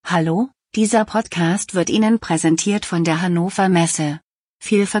Hallo, dieser Podcast wird Ihnen präsentiert von der Hannover Messe.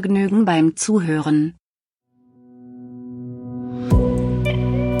 Viel Vergnügen beim Zuhören.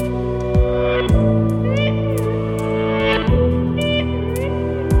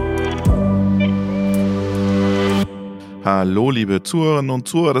 Hallo liebe Zuhörerinnen und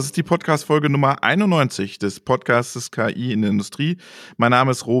Zuhörer, das ist die Podcast-Folge Nummer 91 des Podcasts KI in der Industrie. Mein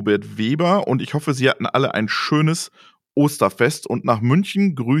Name ist Robert Weber und ich hoffe, Sie hatten alle ein schönes Osterfest und nach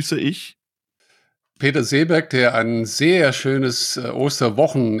München grüße ich Peter Seeberg, der ein sehr schönes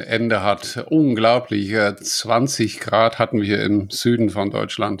Osterwochenende hat. Unglaublich, 20 Grad hatten wir hier im Süden von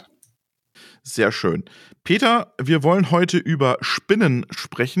Deutschland. Sehr schön. Peter, wir wollen heute über Spinnen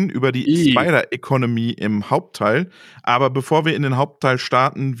sprechen, über die Spider Economy im Hauptteil. Aber bevor wir in den Hauptteil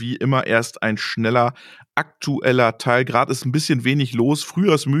starten, wie immer erst ein schneller aktueller Teil. Gerade ist ein bisschen wenig los.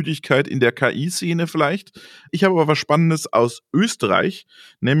 Frühjahrsmüdigkeit in der KI-Szene vielleicht. Ich habe aber was Spannendes aus Österreich,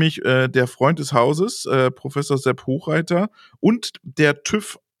 nämlich der Freund des Hauses, Professor Sepp Hochreiter und der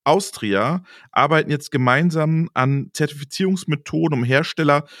TÜV Austria arbeiten jetzt gemeinsam an Zertifizierungsmethoden, um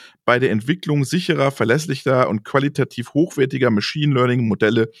Hersteller bei der Entwicklung sicherer, verlässlicher und qualitativ hochwertiger Machine Learning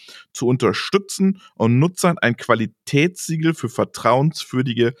Modelle zu unterstützen und Nutzern ein Qualitätssiegel für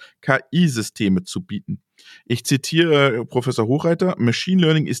vertrauenswürdige KI-Systeme zu bieten. Ich zitiere Professor Hochreiter: Machine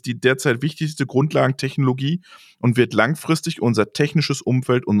Learning ist die derzeit wichtigste Grundlagentechnologie und wird langfristig unser technisches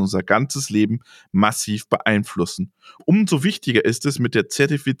Umfeld und unser ganzes Leben massiv beeinflussen. Umso wichtiger ist es, mit der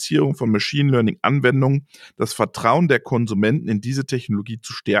Zertifizierung von Machine Learning Anwendungen das Vertrauen der Konsumenten in diese Technologie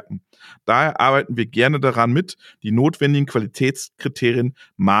zu stärken. Daher arbeiten wir gerne daran mit, die notwendigen Qualitätskriterien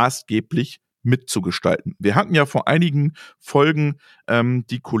maßgeblich mitzugestalten. Wir hatten ja vor einigen Folgen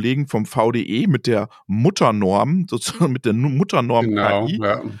die Kollegen vom VDE mit der Mutternorm, sozusagen mit der Mutternorm Genau, KI.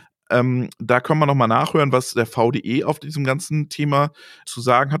 ja. Da können wir nochmal nachhören, was der VDE auf diesem ganzen Thema zu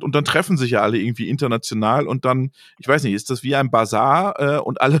sagen hat. Und dann treffen sich ja alle irgendwie international und dann, ich weiß nicht, ist das wie ein Basar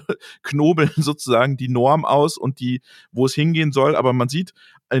und alle knobeln sozusagen die Norm aus und wo es hingehen soll. Aber man sieht,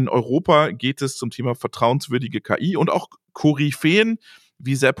 in Europa geht es zum Thema vertrauenswürdige KI und auch Koryphäen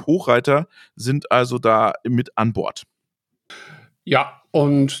wie Sepp Hochreiter sind also da mit an Bord. Ja,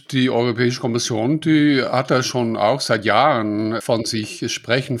 und die Europäische Kommission, die hat da schon auch seit Jahren von sich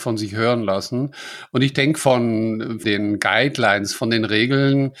sprechen, von sich hören lassen. Und ich denke, von den Guidelines, von den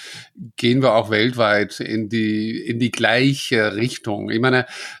Regeln gehen wir auch weltweit in die gleiche Richtung. Ich meine,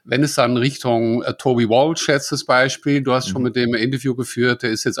 wenn es dann Richtung Toby Walsh jetzt das Beispiel, du hast schon mit dem ein Interview geführt,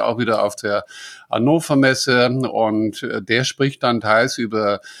 der ist jetzt auch wieder auf der Hannover Messe und der spricht dann teils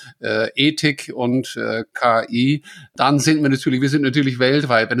über Ethik und KI. Dann sind wir sind natürlich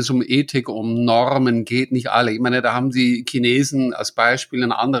weltweit, wenn es um Ethik, um Normen geht, nicht alle. Ich meine, da haben die Chinesen als Beispiel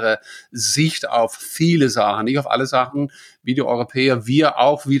eine andere Sicht auf viele Sachen, nicht auf alle Sachen, wie die Europäer, wir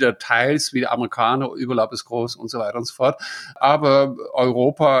auch wieder teils, wie die Amerikaner, Überlapp ist groß und so weiter und so fort. Aber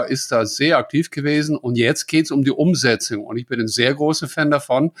Europa ist da sehr aktiv gewesen und jetzt geht es um die Umsetzung und ich bin ein sehr großer Fan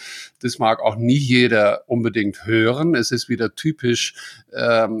davon. Das mag auch nicht jeder unbedingt hören. Es ist wieder typisch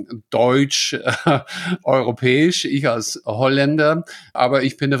deutsch, europäisch, ich als Holländer. Aber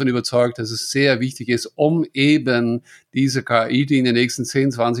ich bin davon überzeugt, dass es sehr wichtig ist, um eben diese KI, die in den nächsten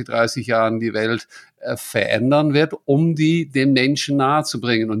 10, 20, 30 Jahren die Welt verändern wird, um die den Menschen nahe zu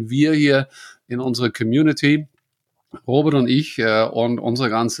bringen. Und wir hier in unserer Community, Robert und ich und unsere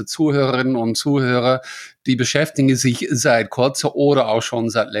ganze Zuhörerinnen und Zuhörer, die beschäftigen sich seit kurzem oder auch schon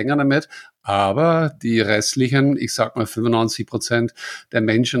seit länger damit. Aber die restlichen, ich sag mal 95% der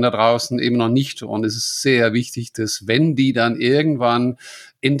Menschen da draußen eben noch nicht. Und es ist sehr wichtig, dass wenn die dann irgendwann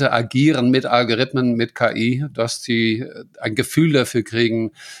interagieren mit Algorithmen, mit KI, dass die ein Gefühl dafür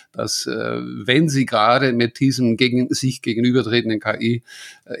kriegen, dass wenn sie gerade mit diesem sich gegenübertretenden KI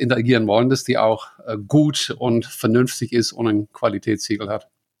interagieren wollen, dass die auch gut und vernünftig ist und ein Qualitätssiegel hat.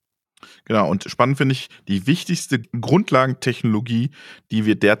 Genau, und spannend finde ich die wichtigste Grundlagentechnologie, die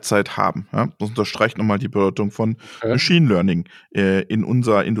wir derzeit haben. Ja, das unterstreicht nochmal die Bedeutung von Machine Learning in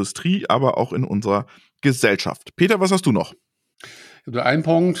unserer Industrie, aber auch in unserer Gesellschaft. Peter, was hast du noch? Ein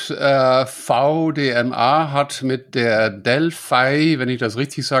Punkt, VDMA hat mit der Delphi, wenn ich das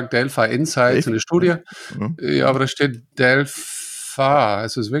richtig sage, Delphi Insights, eine Studie. Ja, aber da steht Delphi,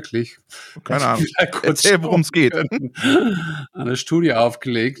 ist es wirklich? Keine Ahnung. Erzähl, worum es geht. Eine Studie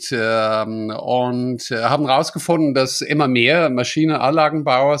aufgelegt und haben herausgefunden, dass immer mehr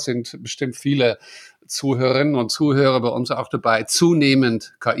Maschinenanlagenbauer, sind bestimmt viele Zuhörerinnen und Zuhörer bei uns auch dabei,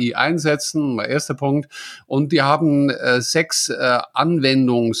 zunehmend KI einsetzen, mein erster Punkt. Und die haben 6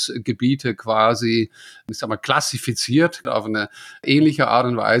 Anwendungsgebiete quasi, ich sag mal, klassifiziert auf eine ähnliche Art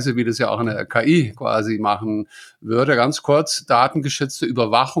und Weise, wie das ja auch eine KI quasi machen würde. Ganz kurz, datengeschützte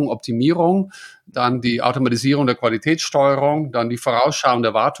Überwachung, Optimierung, dann die Automatisierung der Qualitätssteuerung, dann die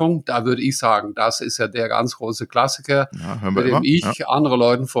vorausschauende Wartung. Da würde ich sagen, das ist ja der ganz große Klassiker, mit dem ich andere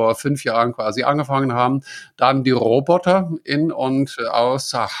Leute vor 5 Jahren quasi angefangen haben. Dann die Roboter in und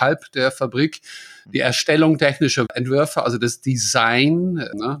außerhalb der Fabrik. Die Erstellung technischer Entwürfe, also das Design,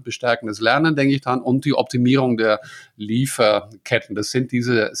 bestärkendes Lernen, denke ich dann, und die Optimierung der Lieferketten. Das sind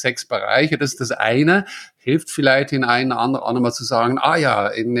diese 6 Bereiche. Das ist das eine. Hilft vielleicht den einen oder anderen auch nochmal zu sagen,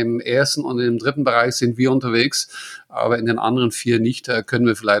 in dem ersten und im dritten Bereich sind wir unterwegs, aber in den anderen 4 nicht, können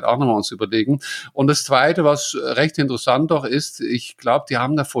wir vielleicht auch nochmal uns überlegen. Und das Zweite, was recht interessant doch ist, ich glaube, die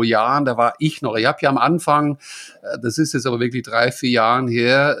haben da vor Jahren, da war ich noch, ich habe ja am Anfang, das ist jetzt aber wirklich 3, 4 Jahren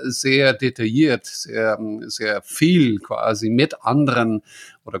her, sehr detailliert, sehr, sehr viel quasi mit anderen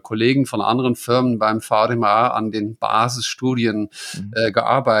oder Kollegen von anderen Firmen beim VDMA an den Basisstudien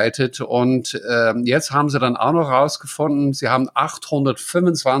gearbeitet. Und jetzt haben sie dann auch noch rausgefunden, sie haben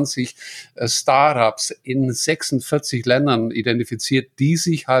 825 Startups in 46 Ländern identifiziert, die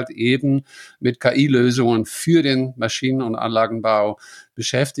sich halt eben mit KI-Lösungen für den Maschinen- und Anlagenbau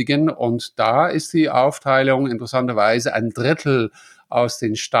beschäftigen. Und da ist die Aufteilung interessanterweise 1/3 aus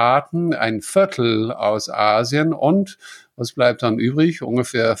den Staaten, 1/4 aus Asien und was bleibt dann übrig?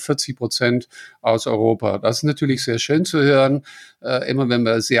 Ungefähr 40% aus Europa. Das ist natürlich sehr schön zu hören. Immer wenn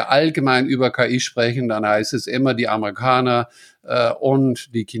wir sehr allgemein über KI sprechen, dann heißt es immer die Amerikaner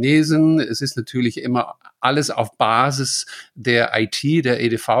und die Chinesen. Es ist natürlich immer alles auf Basis der IT, der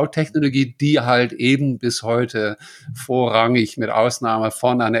EDV-Technologie, die halt eben bis heute vorrangig mit Ausnahme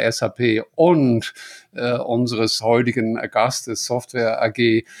von einer SAP und unseres heutigen Gastes Software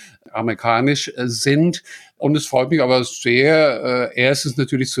AG amerikanisch sind. Und es freut mich aber sehr, erstens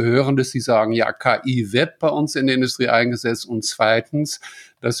natürlich zu hören, dass Sie sagen, ja, KI wird bei uns in der Industrie eingesetzt und zweitens,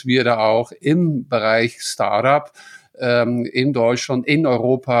 dass wir da auch im Bereich Startup in Deutschland, in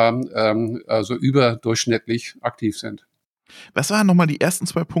Europa, also überdurchschnittlich aktiv sind. Was waren nochmal die ersten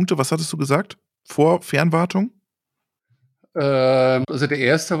 2 Punkte? Was hattest du gesagt? Vor Fernwartung? Also der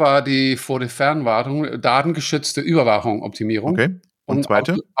erste war die vor der Fernwartung, datengeschützte Überwachung, Optimierung. Okay. Und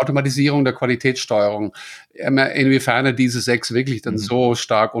zweite? Automatisierung der Qualitätssteuerung. Inwiefern diese 6 wirklich dann so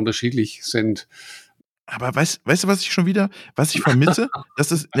stark unterschiedlich sind. Aber weißt du, was ich vermisse?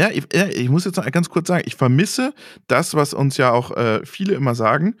 Das ist, ich muss jetzt noch ganz kurz sagen, ich vermisse das, was uns ja auch viele immer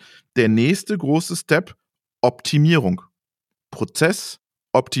sagen, der nächste große Step, Optimierung.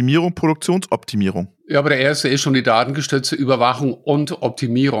 Prozessoptimierung, Produktionsoptimierung. Ja, aber der erste ist schon die datengestützte Überwachung und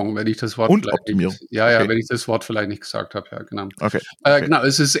Optimierung, wenn ich das Wort wenn ich das Wort vielleicht nicht gesagt habe, ja, genau. Okay. Genau,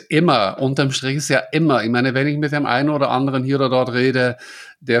 es ist immer, unterm Strich ist ja immer, ich meine, wenn ich mit dem einen oder anderen hier oder dort rede,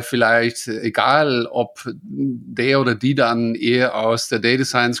 der vielleicht, egal ob der oder die dann eher aus der Data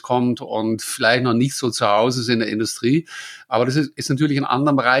Science kommt und vielleicht noch nicht so zu Hause ist in der Industrie, aber das ist natürlich in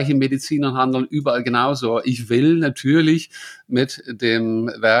anderen Bereichen, Medizin und Handel, überall genauso. Ich will natürlich mit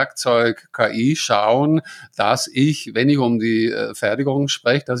dem Werkzeug KI schauen, dass ich, wenn ich um die Fertigung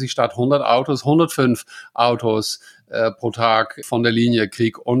spreche, dass ich statt 100 Autos 105 Autos pro Tag von der Linie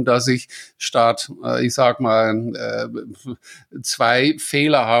kriege und dass ich statt, 2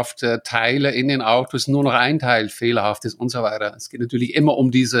 fehlerhafte Teile in den Autos nur noch ein Teil fehlerhaft ist und so weiter. Es geht natürlich immer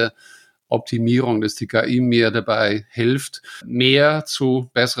um diese Optimierung, dass die KI mir dabei hilft, mehr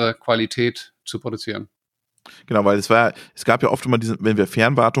zu besserer Qualität zu produzieren. Genau, weil es gab ja oft immer wenn wir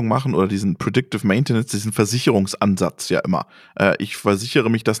Fernwartung machen oder diesen Predictive Maintenance, diesen Versicherungsansatz ja immer. Ich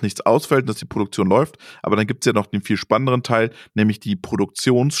versichere mich, dass nichts ausfällt, dass die Produktion läuft, aber dann gibt es ja noch den viel spannenderen Teil, nämlich die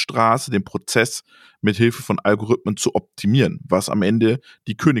Produktionsstraße, den Prozess mit Hilfe von Algorithmen zu optimieren, was am Ende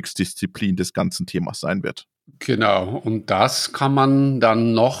die Königsdisziplin des ganzen Themas sein wird. Genau, und das kann man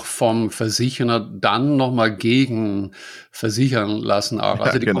dann noch vom Versicherer dann nochmal gegen versichern lassen auch.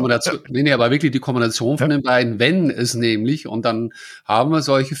 Also die Kombination, aber wirklich die Kombination von den beiden, wenn es nämlich, und dann haben wir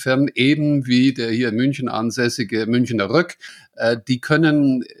solche Firmen eben wie der hier in München ansässige Münchner Rück,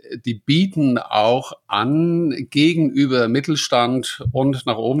 die bieten auch an gegenüber Mittelstand und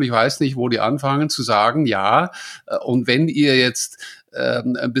nach oben, ich weiß nicht, wo die anfangen zu sagen, ja, und wenn ihr jetzt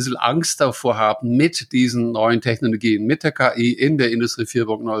ein bisschen Angst davor habt, mit diesen neuen Technologien, mit der KI in der Industrie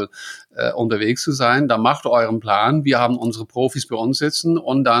 4.0 unterwegs zu sein, dann macht euren Plan. Wir haben unsere Profis bei uns sitzen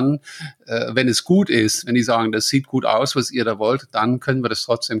und dann, wenn es gut ist, wenn die sagen, das sieht gut aus, was ihr da wollt, dann können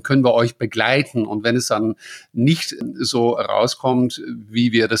wir euch begleiten. Und wenn es dann nicht so rauskommt,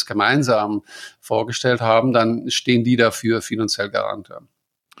 wie wir das gemeinsam vorgestellt haben, dann stehen die dafür finanziell Garant.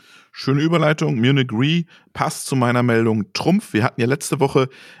 Schöne Überleitung. Munich Re passt zu meiner Meldung Trumpf. Wir hatten ja letzte Woche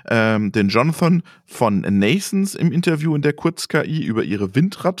den Jonathan von Nasons im Interview in der Kurz-KI über ihre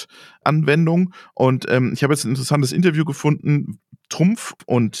Windrad-Anwendung. Und ich habe jetzt ein interessantes Interview gefunden. Trumpf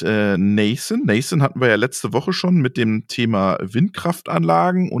und Nason. Nason hatten wir ja letzte Woche schon mit dem Thema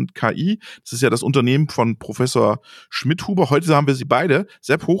Windkraftanlagen und KI. Das ist ja das Unternehmen von Professor Schmidhuber. Heute haben wir sie beide,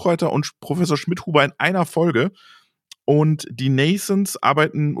 Sepp Hochreiter und Professor Schmidhuber in einer Folge. Und die Nasons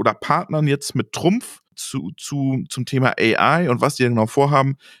arbeiten oder partnern jetzt mit Trumpf zum Thema AI und was die genau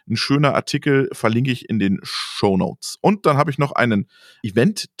vorhaben. Ein schöner Artikel verlinke ich in den Shownotes. Und dann habe ich noch einen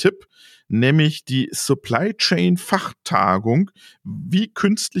Event-Tipp, nämlich die Supply Chain Fachtagung. Wie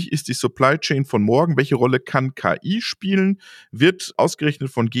künstlich ist die Supply Chain von morgen? Welche Rolle kann KI spielen? Wird ausgerechnet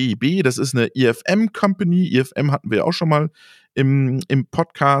von GIB. Das ist eine IFM-Company. IFM hatten wir auch schon mal im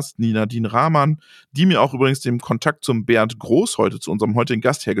Podcast, Nadine Rahmann, die mir auch übrigens den Kontakt zum Bernd Groß heute, zu unserem heutigen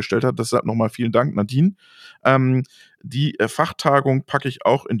Gast hergestellt hat. Deshalb nochmal vielen Dank, Nadine. Die Fachtagung packe ich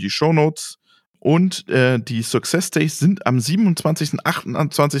auch in die Shownotes. Und die Success Days sind am 27. und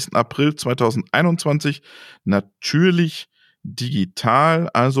 28. April 2021 natürlich digital.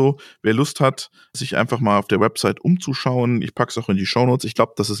 Also wer Lust hat, sich einfach mal auf der Website umzuschauen. Ich packe es auch in die Shownotes. Ich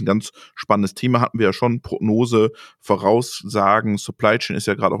glaube, das ist ein ganz spannendes Thema. Hatten wir ja schon. Prognose, Voraussagen. Supply Chain ist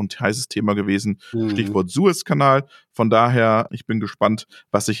ja gerade auch ein heißes Thema gewesen. Stichwort Suezkanal. Von daher, ich bin gespannt,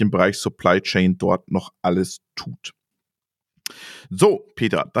 was sich im Bereich Supply Chain dort noch alles tut. So,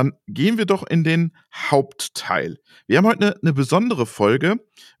 Peter, dann gehen wir doch in den Hauptteil. Wir haben heute eine besondere Folge,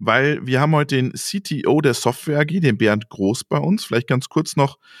 weil wir haben heute den CTO der Software AG, den Bernd Groß, bei uns. Vielleicht ganz kurz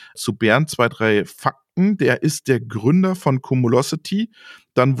noch zu Bernd 2, 3 Fakten. Der ist der Gründer von Cumulocity.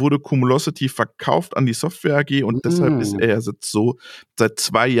 Dann wurde Cumulocity verkauft an die Software AG und deshalb ist er jetzt so seit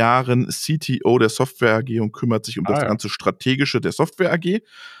 2 Jahren CTO der Software AG und kümmert sich um das ganze Strategische der Software AG.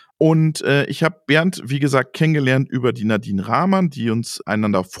 Und ich habe Bernd, wie gesagt, kennengelernt über die Nadine Rahmann, die uns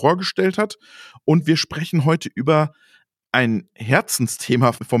einander vorgestellt hat. Und wir sprechen heute über ein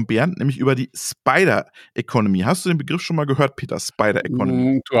Herzensthema von Bernd, nämlich über die Spider Economy. Hast du den Begriff schon mal gehört, Peter? Spider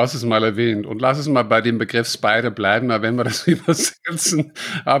Economy? Du hast es mal erwähnt. Und lass es mal bei dem Begriff Spider bleiben. Weil wenn wir das übersetzen,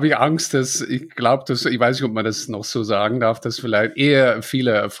 habe ich Angst, dass ich glaube, ich weiß nicht, ob man das noch so sagen darf, dass vielleicht eher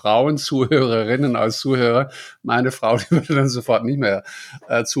viele Frauen, Zuhörerinnen als Zuhörer, meine Frau, die würde dann sofort nicht mehr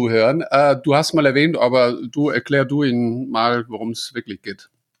zuhören. Du hast mal erwähnt, aber erklär du ihnen mal, worum es wirklich geht.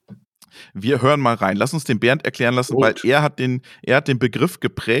 Wir hören mal rein. Lass uns den Bernd erklären lassen, weil er hat den Begriff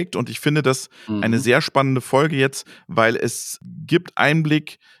geprägt und ich finde das eine sehr spannende Folge jetzt, weil es gibt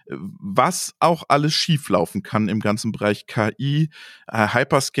Einblick, was auch alles schieflaufen kann im ganzen Bereich KI,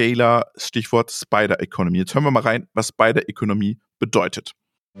 Hyperscaler, Stichwort Spider Economy. Jetzt hören wir mal rein, was Spider Economy bedeutet.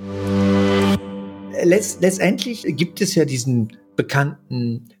 Letztendlich gibt es ja diesen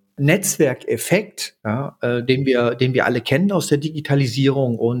bekannten Netzwerkeffekt, den wir alle kennen aus der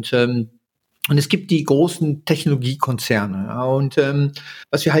Digitalisierung und es gibt die großen Technologiekonzerne und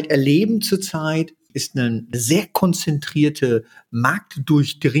was wir halt erleben zurzeit ist eine sehr konzentrierte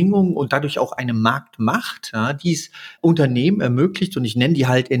Marktdurchdringung und dadurch auch eine Marktmacht, die es Unternehmen ermöglicht und ich nenne die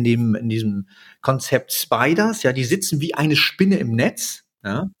halt in diesem Konzept Spiders, die sitzen wie eine Spinne im Netz,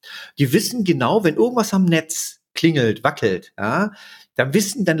 die wissen genau, wenn irgendwas am Netz klingelt, wackelt,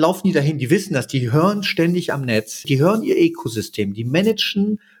 dann laufen die dahin, die wissen das, die hören ständig am Netz, die hören ihr Ökosystem, die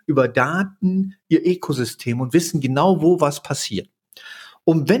managen über Daten ihr Ökosystem und wissen genau, wo was passiert.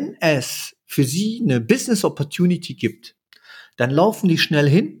 Und wenn es für sie eine Business Opportunity gibt, dann laufen die schnell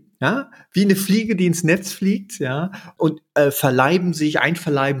hin, wie eine Fliege, die ins Netz fliegt, und einverleiben sich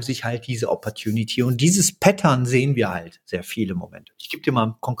halt diese Opportunity. Und dieses Pattern sehen wir halt sehr viele Momente. Ich gebe dir mal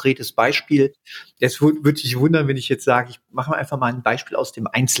ein konkretes Beispiel. Es würde dich wundern, wenn ich jetzt sage, ich mache einfach mal ein Beispiel aus dem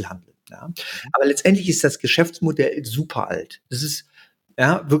Einzelhandel. Aber letztendlich ist das Geschäftsmodell super alt. Das ist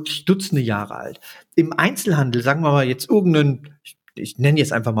wirklich Dutzende Jahre alt. Im Einzelhandel, sagen wir mal jetzt ich nenne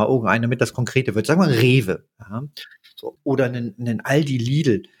jetzt einfach mal irgendeinen, damit das konkrete wird. Sagen wir Rewe, oder einen Aldi,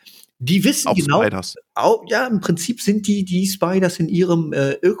 Lidl. Die wissen auch genau, Spiders. Im Prinzip sind die Spiders in ihrem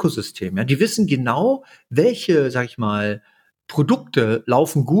Ökosystem. Die wissen genau, welche, sag ich mal, Produkte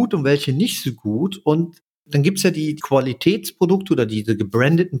laufen gut und welche nicht so gut. Und dann gibt's ja die Qualitätsprodukte oder diese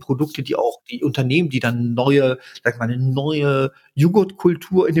gebrandeten Produkte, die Unternehmen, die dann eine neue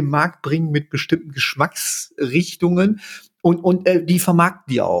Joghurtkultur in den Markt bringen mit bestimmten Geschmacksrichtungen. Und die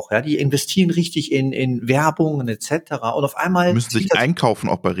vermarkten die auch, die investieren richtig in Werbung etc. Und auf einmal die müssen sich einkaufen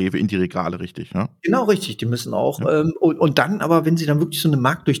auch bei Rewe in die Regale, richtig, ne? Genau, richtig, die müssen auch. Und dann aber, wenn sie dann wirklich so eine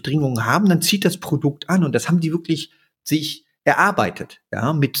Marktdurchdringung haben, dann zieht das Produkt an und das haben die wirklich sich erarbeitet,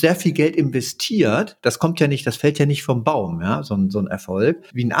 ja, mit sehr viel Geld investiert. Das fällt ja nicht vom Baum, ja, so ein Erfolg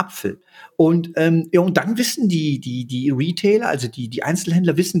wie ein Apfel. Und und dann wissen die Retailer, also die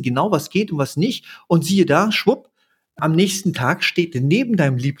Einzelhändler wissen genau, was geht und was nicht. Und siehe da, schwupp, am nächsten Tag steht neben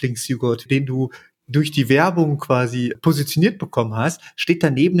deinem Lieblingsjoghurt, den du durch die Werbung quasi positioniert bekommen hast, steht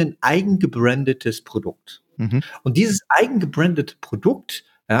daneben ein eigengebrandetes Produkt. Mhm. Und dieses eigengebrandete Produkt,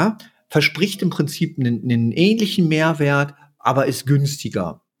 ja, verspricht im Prinzip einen ähnlichen Mehrwert, aber ist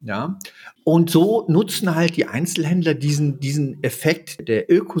günstiger, ja. Und so nutzen halt die Einzelhändler diesen Effekt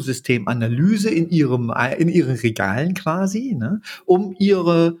der Ökosystemanalyse in ihren Regalen quasi, ne, um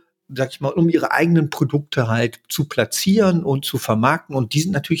ihre eigenen Produkte halt zu platzieren und zu vermarkten. Und die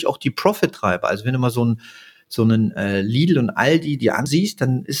sind natürlich auch die Profit-Treiber. Also wenn du mal so einen Lidl und Aldi dir ansiehst,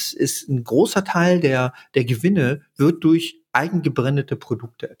 dann ist ein großer Teil der Gewinne wird durch eigengebrandete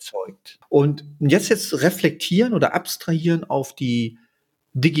Produkte erzeugt. Und jetzt reflektieren oder abstrahieren auf die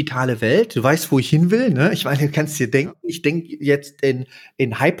digitale Welt. Du weißt, wo ich hin will, ne? Ich meine, du kannst dir denken, ich denke jetzt in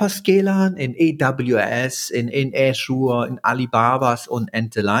Hyperscalern, in AWS, in Azure, in Alibabas und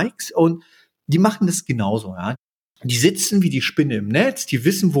the likes. Und die machen das genauso, ja. Die sitzen wie die Spinne im Netz, die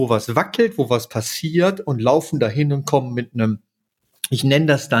wissen, wo was wackelt, wo was passiert und laufen dahin und kommen mit einem, ich nenne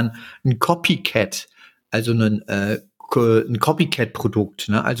das dann ein Copycat, also ein Copycat-Produkt,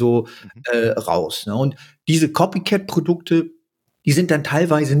 ne? Also raus. Ne? Und diese Copycat-Produkte, die sind dann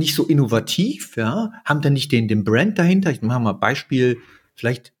teilweise nicht so innovativ, ja, haben dann nicht den Brand dahinter. Ich mache mal Beispiel,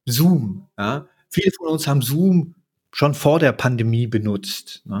 vielleicht Zoom. Ja? Viele von uns haben Zoom schon vor der Pandemie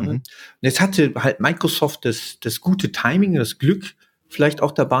benutzt. Ne? Und jetzt hatte halt Microsoft das gute Timing, das Glück vielleicht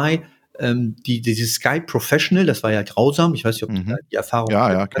auch dabei, dieses Skype Professional, das war ja grausam. Ich weiß nicht, ob du da die Erfahrung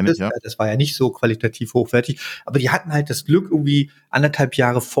hattest. Ja. Das war ja nicht so qualitativ hochwertig. Aber die hatten halt das Glück, irgendwie 1,5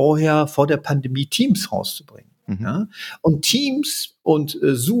 Jahre vorher, vor der Pandemie, Teams rauszubringen. Ja? Und Teams und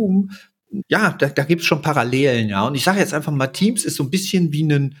Zoom, ja, da gibt's schon Parallelen. Ja. Und ich sage jetzt einfach mal, Teams ist so ein bisschen wie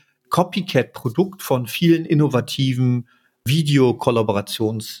ein Copycat-Produkt von vielen innovativen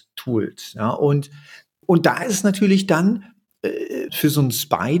Videokollaborationstools. Ja. Und da ist es natürlich dann für so einen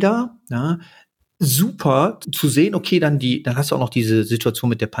Spider, ja, super zu sehen, okay, dann hast du auch noch diese Situation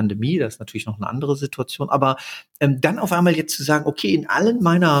mit der Pandemie, das ist natürlich noch eine andere Situation, aber dann auf einmal jetzt zu sagen, okay, in allen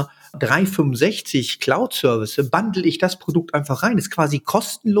meiner 365 Cloud-Service bundle ich das Produkt einfach rein, ist quasi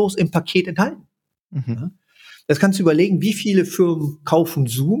kostenlos im Paket enthalten. Ja? Das kannst du überlegen, wie viele Firmen kaufen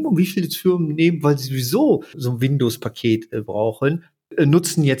Zoom und wie viele Firmen nehmen, weil sie sowieso so ein Windows-Paket brauchen,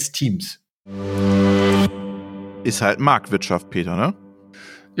 nutzen jetzt Teams. Ist halt Marktwirtschaft, Peter, ne?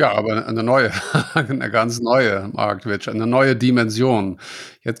 Ja, aber eine ganz neue Marktwirtschaft, eine neue Dimension.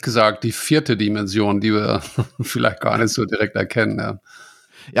 Jetzt gesagt, die 4. Dimension, die wir vielleicht gar nicht so direkt erkennen. Ja.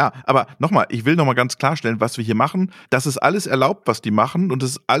 Ja, aber nochmal, ich will nochmal ganz klarstellen, was wir hier machen. Das ist alles erlaubt, was die machen, und das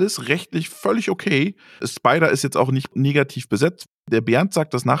ist alles rechtlich völlig okay. Spider ist jetzt auch nicht negativ besetzt. Der Bernd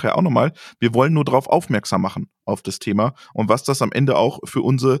sagt das nachher auch nochmal. Wir wollen nur darauf aufmerksam machen, auf das Thema, und was das am Ende auch für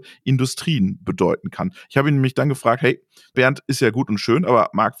unsere Industrien bedeuten kann. Ich habe ihn nämlich dann gefragt, hey, Bernd, ist ja gut und schön,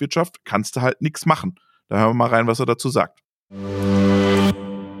 aber Marktwirtschaft kannst du halt nichts machen. Da hören wir mal rein, was er dazu sagt.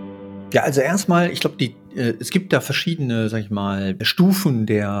 Ja, also erstmal, ich glaube, es gibt da verschiedene, sag ich mal, Stufen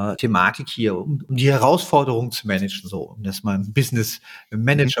der Thematik hier, um die Herausforderungen zu managen, so, um das mal im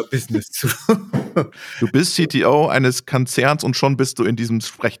Manager-Business zu. Du bist CTO eines Konzerns und schon bist du in diesem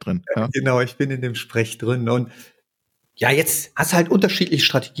Sprech drin. Ja? Genau, ich bin in dem Sprech drin, und ja, jetzt hast du halt unterschiedliche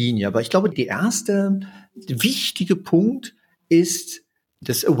Strategien hier, aber ich glaube, der erste wichtige Punkt ist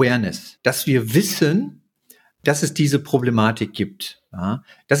das Awareness, dass wir wissen, dass es diese Problematik gibt. Ja,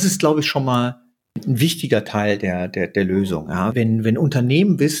 das ist, glaube ich, schon mal ein wichtiger Teil der Lösung. Ja, wenn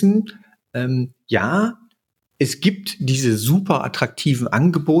Unternehmen wissen, ja, es gibt diese super attraktiven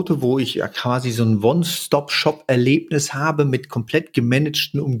Angebote, wo ich ja quasi so ein One-Stop-Shop-Erlebnis habe mit komplett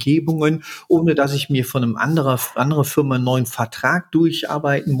gemanagten Umgebungen, ohne dass ich mir von einem anderen Firma einen neuen Vertrag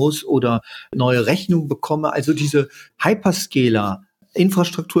durcharbeiten muss oder neue Rechnungen bekomme. Also diese Hyperscaler,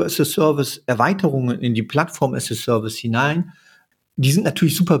 Infrastruktur as a Service, Erweiterungen in die Plattform as a Service hinein, die sind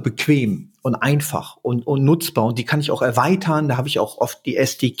natürlich super bequem und einfach und nutzbar, und die kann ich auch erweitern. Da habe ich auch oft die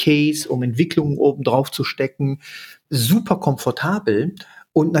SDKs, um Entwicklungen oben drauf zu stecken. Super komfortabel,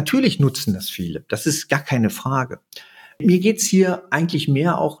 und natürlich nutzen das viele. Das ist gar keine Frage. Mir geht's hier eigentlich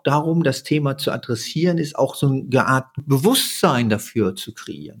mehr auch darum, das Thema zu adressieren, ist auch so eine Art Bewusstsein dafür zu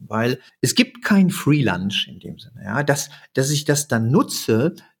kreieren, weil es gibt kein Free Lunch in dem Sinne, ja, dass ich das dann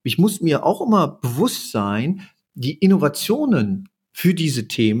nutze. Ich muss mir auch immer bewusst sein, die Innovationen für diese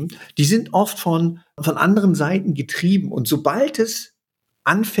Themen, die sind oft von anderen Seiten getrieben, und sobald es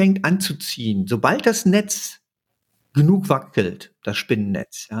anfängt anzuziehen, sobald das Netz genug wackelt, das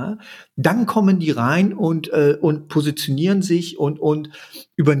Spinnennetz, ja, dann kommen die rein und positionieren sich und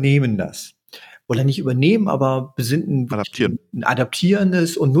übernehmen das. Oder nicht übernehmen, aber adaptieren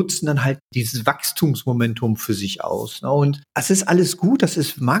es und nutzen dann halt dieses Wachstumsmomentum für sich aus. Ne? Und das ist alles gut, das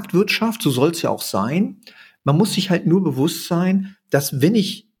ist Marktwirtschaft, so soll es ja auch sein. Man muss sich halt nur bewusst sein, dass wenn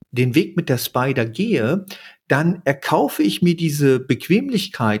ich den Weg mit der Spider gehe, dann erkaufe ich mir diese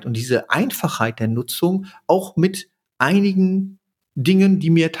Bequemlichkeit und diese Einfachheit der Nutzung auch mit einigen Dingen, die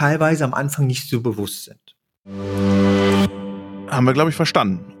mir teilweise am Anfang nicht so bewusst sind. Haben wir, glaube ich,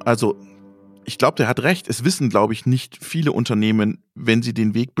 verstanden. Also ich glaube, der hat recht. Es wissen, glaube ich, nicht viele Unternehmen, wenn sie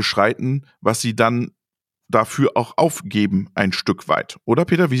den Weg beschreiten, was sie dann dafür auch aufgeben, ein Stück weit. Oder,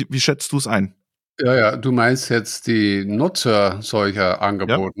 Peter? Wie schätzt du es ein? Ja, du meinst jetzt die Nutzer solcher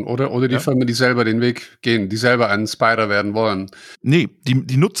Angeboten oder die Firmen, die selber den Weg gehen, die selber ein Spider werden wollen? Nee,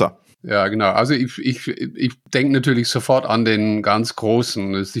 die Nutzer. Ja, genau. Also ich denke natürlich sofort an den ganz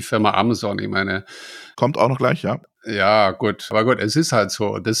Großen, das ist die Firma Amazon, ich meine. Kommt auch noch gleich, ja. Ja, gut. Aber gut, es ist halt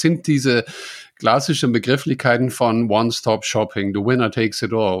so. Das sind diese klassischen Begrifflichkeiten von One-Stop-Shopping, the winner takes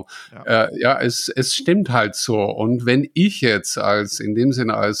it all. Ja, es stimmt halt so. Und wenn ich jetzt in dem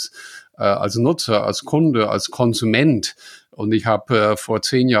Sinne als Nutzer, als Kunde, als Konsument, und ich habe vor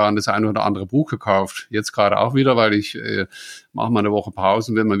 10 Jahren das eine oder andere Buch gekauft, jetzt gerade auch wieder, weil ich mache mal eine Woche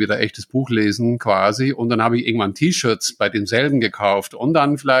Pause und will mal wieder echtes Buch lesen quasi. Und dann habe ich irgendwann T-Shirts bei demselben gekauft und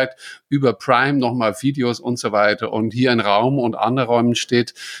dann vielleicht über Prime nochmal Videos und so weiter. Und hier in Raum und anderen Räumen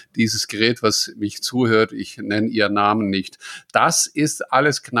steht dieses Gerät, was mich zuhört, ich nenne ihren Namen nicht. Das ist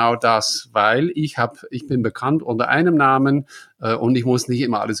alles genau das, weil ich bin bekannt unter einem Namen und ich muss nicht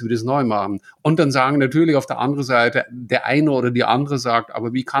immer alles wieder neu machen. Und dann sagen natürlich auf der anderen Seite, der eine oder die andere sagt,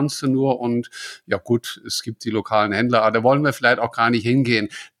 aber wie kannst du nur? Und ja gut, es gibt die lokalen Händler, aber da wollen wir vielleicht auch gar nicht hingehen.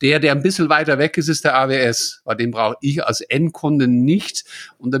 Der ein bisschen weiter weg ist der AWS, weil den brauche ich als Endkunde nicht.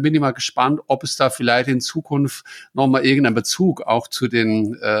 Und da bin ich mal gespannt, ob es da vielleicht in Zukunft nochmal irgendeinen Bezug auch zu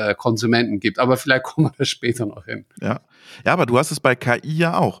den Konsumenten gibt. Aber vielleicht kommen wir da später noch hin. Ja, aber du hast es bei KI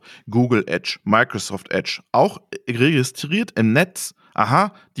ja auch. Google Edge, Microsoft Edge, auch registriert im Netz.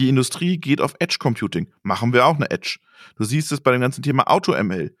 Aha, die Industrie geht auf Edge Computing. Machen wir auch eine Edge. Du siehst es bei dem ganzen Thema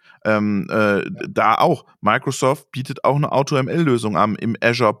AutoML. Da auch. Microsoft bietet auch eine AutoML-Lösung an im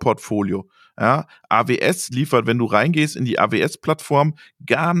Azure-Portfolio. Ja, AWS liefert, wenn du reingehst in die AWS-Plattform,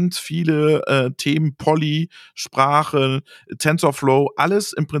 ganz viele Themen, Poly, Sprache, TensorFlow,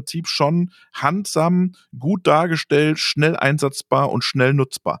 alles im Prinzip schon handsam, gut dargestellt, schnell einsatzbar und schnell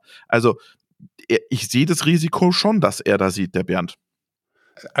nutzbar. Also ich sehe das Risiko schon, dass er da sieht, der Bernd.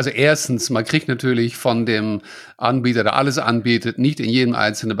 Also erstens, man kriegt natürlich von dem Anbieter, der alles anbietet, nicht in jedem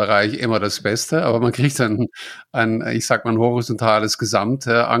einzelnen Bereich immer das Beste, aber man kriegt dann ein horizontales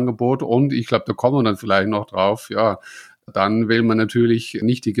Gesamtangebot und ich glaube, da kommen wir dann vielleicht noch drauf, ja, dann will man natürlich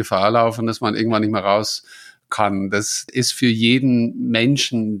nicht die Gefahr laufen, dass man irgendwann nicht mehr raus kann. Das ist für jeden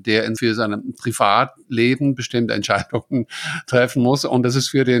Menschen, der für sein Privatleben bestimmte Entscheidungen treffen muss. Und das ist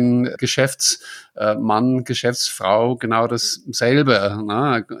für den Geschäftsmann, Geschäftsfrau genau dasselbe.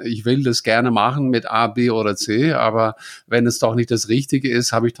 Ne? Ich will das gerne machen mit A, B oder C, aber wenn es doch nicht das Richtige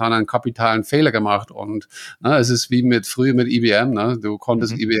ist, habe ich dann einen kapitalen Fehler gemacht. Und es ist wie früher mit IBM. Ne? Du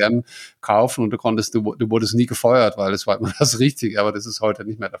konntest IBM kaufen und du wurdest nie gefeuert, weil das war immer das Richtige. Aber das ist heute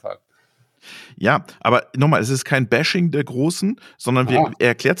nicht mehr der Fall. Ja, aber nochmal, es ist kein Bashing der Großen, sondern er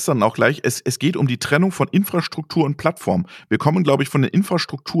erklärt es dann auch gleich, es geht um die Trennung von Infrastruktur und Plattform. Wir kommen, glaube ich, von den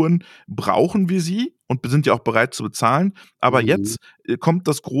Infrastrukturen, brauchen wir sie und sind ja auch bereit zu bezahlen, aber jetzt kommt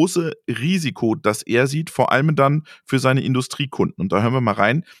das große Risiko, das er sieht, vor allem dann für seine Industriekunden. Und da hören wir mal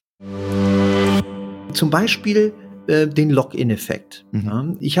rein. Zum Beispiel den Lock-in-Effekt. Ja.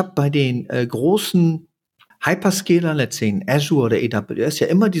 Ich habe bei den großen Hyperscaler, let's say in Azure oder AWS, ja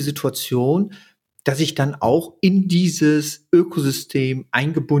immer die Situation, dass ich dann auch in dieses Ökosystem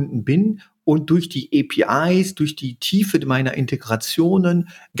eingebunden bin und durch die APIs, durch die Tiefe meiner Integrationen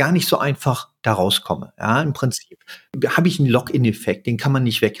gar nicht so einfach da rauskomme. Ja, im Prinzip habe ich einen Lock-in-Effekt, den kann man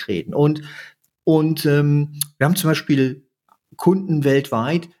nicht wegreden. Und wir haben zum Beispiel Kunden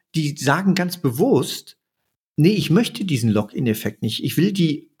weltweit, die sagen ganz bewusst, nee, ich möchte diesen Lock-in-Effekt nicht. Ich will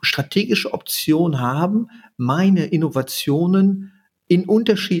die strategische Option haben, meine Innovationen in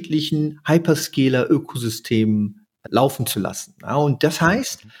unterschiedlichen Hyperscaler-Ökosystemen laufen zu lassen. Ja, und das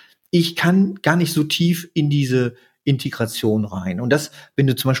heißt, ich kann gar nicht so tief in diese Integration rein. Und das, wenn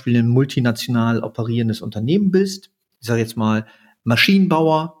du zum Beispiel ein multinational operierendes Unternehmen bist, ich sage jetzt mal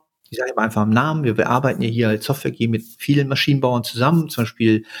Maschinenbauer, ich sage einfach im Namen, wir arbeiten ja hier als Software AG mit vielen Maschinenbauern zusammen, zum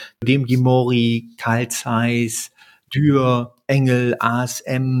Beispiel DMG Mori, Carl Zeiss, Dürr, Engel,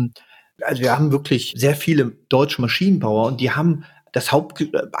 ASM, Also wir haben wirklich sehr viele deutsche Maschinenbauer und die haben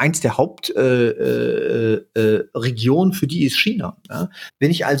eins der Hauptregionen für die ist China. Ja?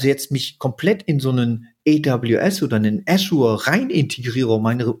 Wenn ich also jetzt mich komplett in so einen AWS oder einen Azure rein integriere und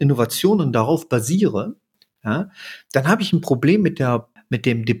meine Innovationen darauf basiere, ja, dann habe ich ein Problem mit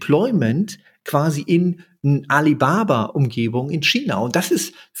dem Deployment quasi in eine Alibaba-Umgebung in China. Und das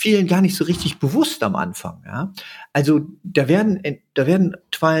ist vielen gar nicht so richtig bewusst am Anfang. Ja? Also da werden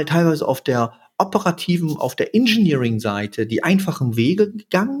teilweise auf der operativen, auf der Engineering-Seite die einfachen Wege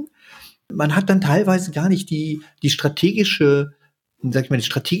gegangen. Man hat dann teilweise gar nicht die strategische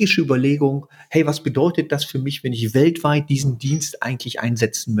Überlegung, hey, was bedeutet das für mich, wenn ich weltweit diesen Dienst eigentlich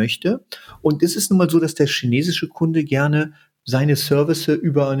einsetzen möchte? Und es ist nun mal so, dass der chinesische Kunde gerne seine Services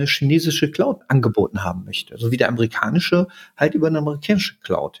über eine chinesische Cloud angeboten haben möchte. So wie der amerikanische halt über eine amerikanische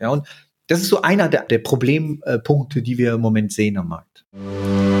Cloud. Ja, und das ist so einer der Problempunkte, die wir im Moment sehen am Markt.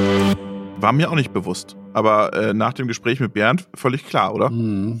 War mir auch nicht bewusst. Aber nach dem Gespräch mit Bernd völlig klar, oder?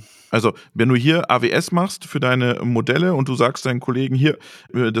 Mhm. Also, wenn du hier AWS machst für deine Modelle und du sagst deinen Kollegen hier,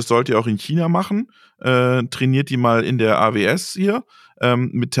 das sollt ihr auch in China machen, trainiert die mal in der AWS hier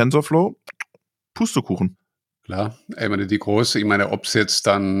mit TensorFlow, Pustekuchen. Klar, ich meine, ob es jetzt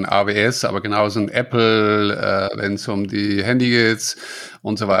dann AWS, aber genauso ein Apple, wenn es um die Handy geht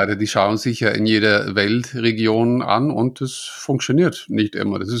und so weiter, die schauen sich ja in jeder Weltregion an und das funktioniert nicht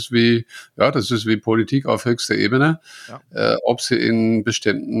immer. Das ist wie Politik auf höchster Ebene, ob sie in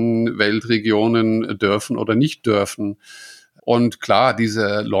bestimmten Weltregionen dürfen oder nicht dürfen. Und klar,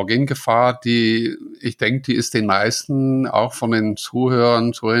 diese Login-Gefahr, ich denke, die ist den meisten auch von den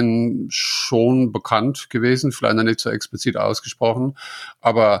Zuhörern schon bekannt gewesen, vielleicht noch nicht so explizit ausgesprochen.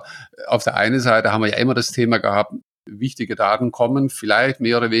 Aber auf der einen Seite haben wir ja immer das Thema gehabt, wichtige Daten kommen, vielleicht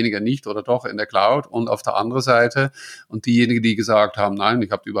mehr oder weniger nicht oder doch in der Cloud. Und auf der anderen Seite, und diejenigen, die gesagt haben, nein, ich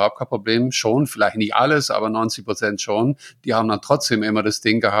habe überhaupt kein Problem, schon, vielleicht nicht alles, aber 90% schon, die haben dann trotzdem immer das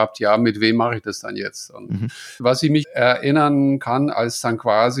Ding gehabt, ja, mit wem mache ich das dann jetzt? Und was ich mich erinnern kann, als dann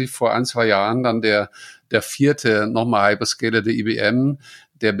quasi vor 1-2 Jahren dann der vierte nochmal Hyperscaler der IBM,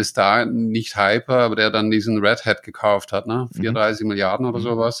 der bis dahin nicht Hyper, aber der dann diesen Red Hat gekauft hat, 34 Milliarden oder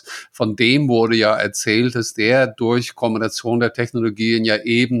sowas. Von dem wurde ja erzählt, dass der durch Kombination der Technologien ja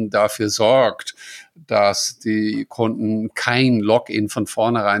eben dafür sorgt, dass die Kunden kein Login von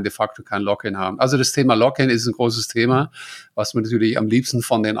vornherein, de facto kein Login haben. Also das Thema Login ist ein großes Thema, was man natürlich am liebsten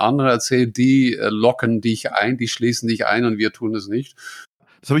von den anderen erzählt. Die locken dich ein, die schließen dich ein und wir tun es nicht.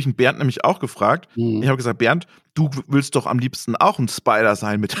 Das habe ich den Bernd nämlich auch gefragt. Ich habe gesagt, Bernd, du willst doch am liebsten auch ein Spider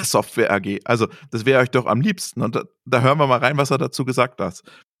sein mit der Software AG. Also das wäre euch doch am liebsten. Und da hören wir mal rein, was er dazu gesagt hat.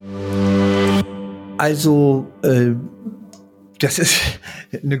 Also das ist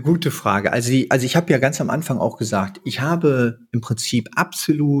eine gute Frage. Also ich habe ja ganz am Anfang auch gesagt, ich habe im Prinzip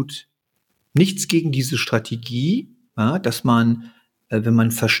absolut nichts gegen diese Strategie, ja, dass man, wenn man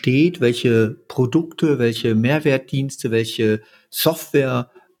versteht, welche Produkte, welche Mehrwertdienste, welche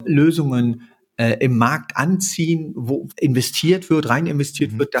Softwarelösungen im Markt anziehen, wo rein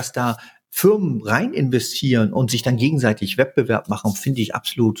investiert wird, dass da Firmen rein investieren und sich dann gegenseitig Wettbewerb machen, finde ich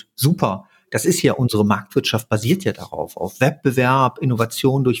absolut super. Das ist ja, unsere Marktwirtschaft basiert ja darauf, auf Wettbewerb,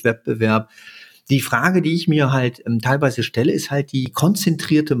 Innovation durch Wettbewerb. Die Frage, die ich mir halt teilweise stelle, ist halt die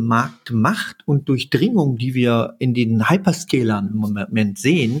konzentrierte Marktmacht und Durchdringung, die wir in den Hyperscalern im Moment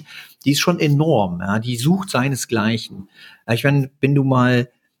sehen, die ist schon enorm. Ja, die sucht seinesgleichen. Ich meine, wenn du mal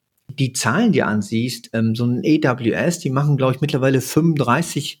die Zahlen dir ansiehst, so ein AWS, die machen, glaube ich, mittlerweile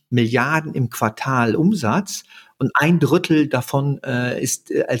 35 Milliarden im Quartal Umsatz und 1/3 davon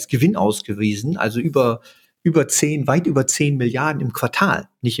ist als Gewinn ausgewiesen, also weit über 10 Milliarden im Quartal,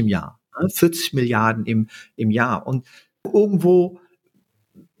 nicht im Jahr. 40 Milliarden im Jahr. Und irgendwo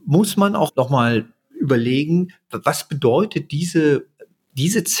muss man auch noch mal überlegen, was bedeutet diese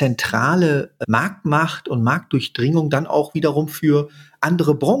zentrale Marktmacht und Marktdurchdringung dann auch wiederum für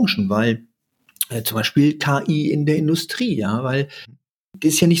andere Branchen, weil zum Beispiel KI in der Industrie, ja, weil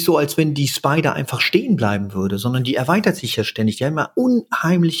es ist ja nicht so, als wenn die Spider einfach stehen bleiben würde, sondern die erweitert sich ja ständig. Die haben ja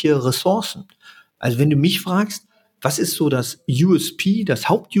unheimliche Ressourcen. Also wenn du mich fragst, was ist so das USP, das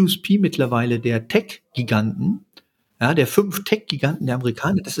Haupt-USP mittlerweile der Tech-Giganten, ja, der 5 Tech-Giganten der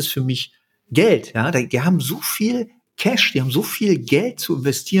Amerikaner, das ist für mich Geld, ja, die haben so viel Cash, die haben so viel Geld zu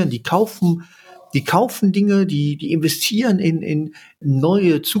investieren, die kaufen Dinge, die investieren in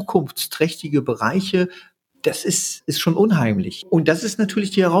neue, zukunftsträchtige Bereiche. Das ist schon unheimlich. Und das ist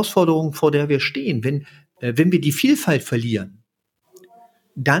natürlich die Herausforderung, vor der wir stehen. Wenn wir die Vielfalt verlieren,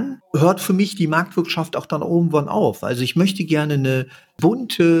 dann hört für mich die Marktwirtschaft auch dann irgendwann auf. Also ich möchte gerne eine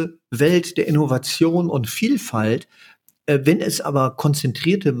bunte Welt der Innovation und Vielfalt, Wenn es aber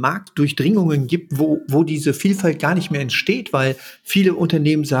konzentrierte Marktdurchdringungen gibt, wo diese Vielfalt gar nicht mehr entsteht, weil viele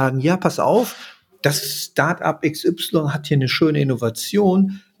Unternehmen sagen, ja, pass auf, das Startup XY hat hier eine schöne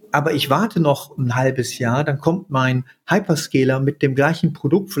Innovation, aber ich warte noch ein halbes Jahr, dann kommt mein Hyperscaler mit dem gleichen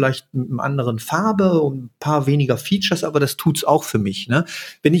Produkt, vielleicht mit einer anderen Farbe und ein paar weniger Features, aber das tut's auch für mich. Ne?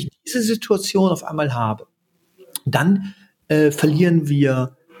 Wenn ich diese Situation auf einmal habe, dann verlieren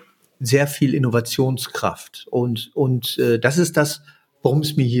wir sehr viel Innovationskraft. Und das ist das, worum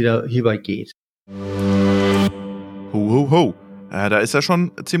es mir hierbei geht. Ho, ho, ho. Da ist er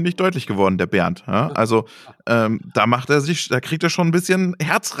schon ziemlich deutlich geworden, der Bernd. Ja? Also da kriegt er schon ein bisschen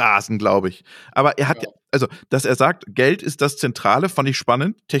Herzrasen, glaube ich. Aber er hat, also, dass er sagt, Geld ist das Zentrale, fand ich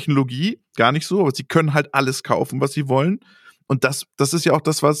spannend. Technologie gar nicht so, aber sie können halt alles kaufen, was sie wollen. Und das ist ja auch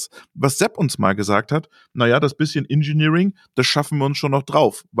das, was Sepp uns mal gesagt hat. Naja, das bisschen Engineering, das schaffen wir uns schon noch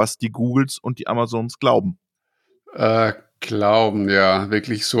drauf, was die Googles und die Amazons glauben. Glauben, ja,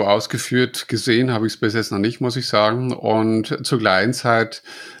 wirklich so ausgeführt gesehen habe ich es bis jetzt noch nicht, muss ich sagen. Und zur gleichen Zeit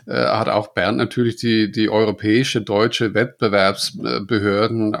hat auch Bernd natürlich die europäische, deutsche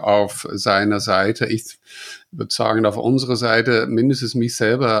Wettbewerbsbehörden auf seiner Seite. Ich würde sagen, auf unserer Seite, mindestens mich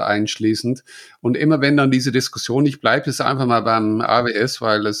selber einschließend. Und immer wenn dann diese Diskussion, ich bleibe jetzt einfach mal beim AWS,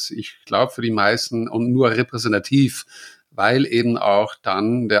 weil ich glaube, für die meisten und nur repräsentativ, weil eben auch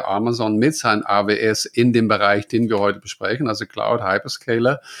dann der Amazon mit seinem AWS in dem Bereich, den wir heute besprechen, also Cloud,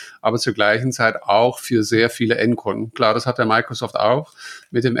 Hyperscaler, aber zur gleichen Zeit auch für sehr viele Endkunden. Klar, das hat der Microsoft auch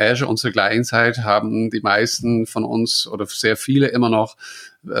mit dem Azure und zur gleichen Zeit haben die meisten von uns oder sehr viele immer noch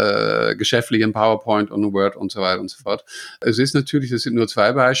geschäftlich in PowerPoint und Word und so weiter und so fort. Es ist natürlich, das sind nur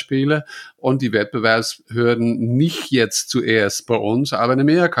 2 Beispiele und die Wettbewerbsbehörden nicht jetzt zuerst bei uns, aber in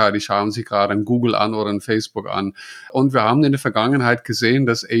Amerika, die schauen sich gerade an Google an oder an Facebook an. Und wir haben in der Vergangenheit gesehen,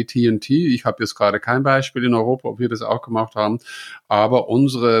 dass AT&T, ich habe jetzt gerade kein Beispiel in Europa, ob wir das auch gemacht haben, aber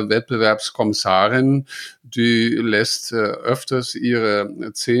unsere Wettbewerbskommissarin, die lässt öfters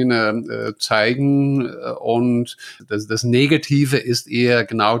ihre Zähne zeigen und das Negative ist eher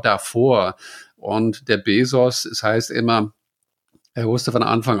genau davor. Und der Bezos, es heißt immer, er wusste von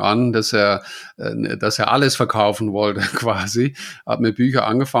Anfang an, dass er alles verkaufen wollte, quasi. Hat mit Büchern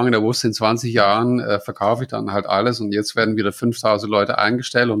angefangen, er wusste, in 20 Jahren verkaufe ich dann halt alles und jetzt werden wieder 5.000 Leute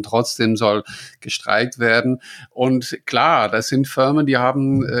eingestellt und trotzdem soll gestreikt werden. Und klar, das sind Firmen, die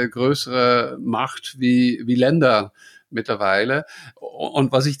haben größere Macht wie Länder mittlerweile.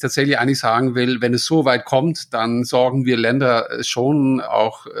 Und was ich tatsächlich eigentlich sagen will, wenn es so weit kommt, dann sorgen wir Länder schon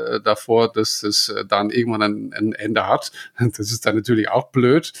auch davor, dass es dann irgendwann ein Ende hat. Das ist dann natürlich auch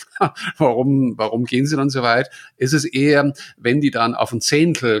blöd. Warum gehen sie dann so weit? Ist es eher, wenn die dann auf ein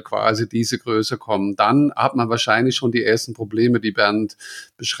Zehntel quasi diese Größe kommen, dann hat man wahrscheinlich schon die ersten Probleme, die Bernd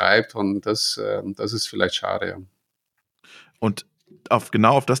beschreibt. Und das ist vielleicht schade. Ja. Und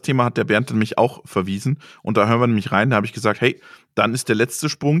genau auf das Thema hat der Bernd nämlich auch verwiesen. Und da hören wir nämlich rein, da habe ich gesagt, hey, dann ist der letzte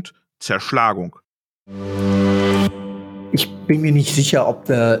Sprung Zerschlagung. Ich bin mir nicht sicher, ob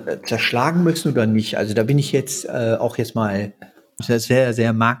wir zerschlagen müssen oder nicht. Also da bin ich jetzt auch jetzt mal sehr,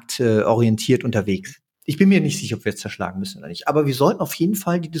 sehr marktorientiert unterwegs. Ich bin mir nicht sicher, ob wir zerschlagen müssen oder nicht. Aber wir sollten auf jeden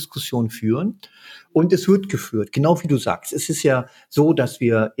Fall die Diskussion führen. Und es wird geführt, genau wie du sagst. Es ist ja so, dass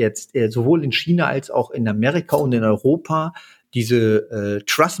wir jetzt sowohl in China als auch in Amerika und in Europa diese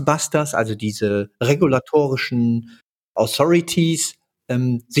Trustbusters, also diese regulatorischen Authorities,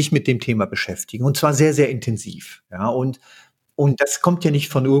 sich mit dem Thema beschäftigen. Und zwar sehr, sehr intensiv. Ja, und das kommt ja nicht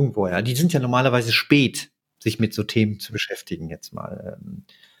von irgendwo. Ja, die sind ja normalerweise spät, sich mit so Themen zu beschäftigen, jetzt mal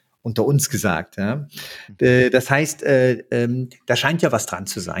unter uns gesagt. Ja. Das heißt, da scheint ja was dran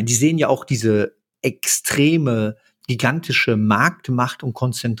zu sein. Die sehen ja auch diese extreme, gigantische Marktmacht und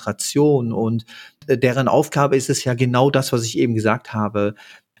Konzentration und deren Aufgabe ist es ja genau das, was ich eben gesagt habe,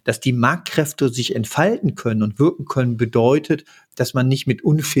 dass die Marktkräfte sich entfalten können und wirken können, bedeutet, dass man nicht mit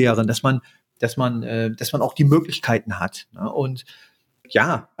unfairen, dass man auch die Möglichkeiten hat. Ne? Und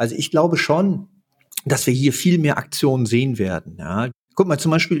ja, also ich glaube schon, dass wir hier viel mehr Aktionen sehen werden. Ja? Guck mal,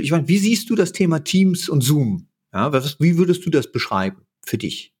 zum Beispiel, ich meine, wie siehst du das Thema Teams und Zoom? Ja, wie würdest du das beschreiben für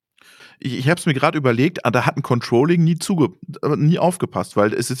dich? Ich habe es mir gerade überlegt, da hat ein Controlling nie aufgepasst,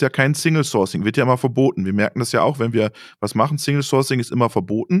 weil es ist ja kein Single Sourcing, wird ja immer verboten. Wir merken das ja auch, wenn wir was machen, Single Sourcing ist immer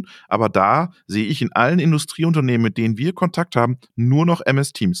verboten, aber da sehe ich in allen Industrieunternehmen, mit denen wir Kontakt haben, nur noch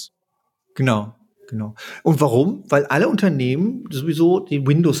MS Teams. Genau. Und warum? Weil alle Unternehmen sowieso die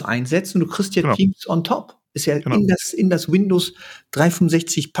Windows einsetzen und du kriegst ja Teams on top. Ist ja in das Windows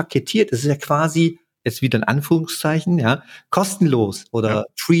 365 paketiert. Das ist ja quasi jetzt wieder in Anführungszeichen, ja, kostenlos oder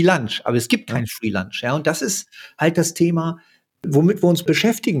Free Lunch. Aber es gibt kein Free Lunch, ja. Und das ist halt das Thema, womit wir uns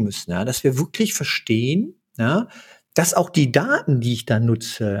beschäftigen müssen, ja, dass wir wirklich verstehen, ja, dass auch die Daten, die ich da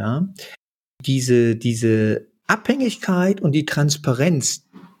nutze, ja, diese Abhängigkeit und die Transparenz,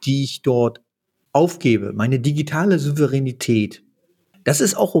 die ich dort aufgebe, meine digitale Souveränität, das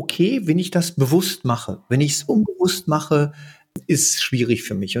ist auch okay, wenn ich das bewusst mache. Wenn ich es unbewusst mache, ist schwierig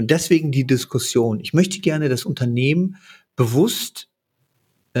für mich. Und deswegen die Diskussion. Ich möchte gerne das Unternehmen bewusst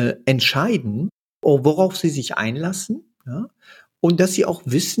entscheiden, worauf sie sich einlassen, ja? Und dass sie auch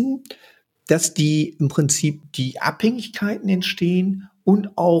wissen, dass die im Prinzip die Abhängigkeiten entstehen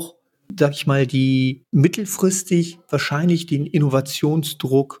und auch, sag ich mal, die mittelfristig wahrscheinlich den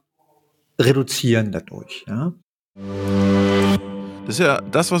Innovationsdruck reduzieren dadurch, ja. Das ist ja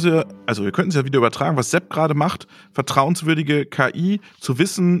das, was wir könnten es ja wieder übertragen, was Sepp gerade macht, vertrauenswürdige KI, zu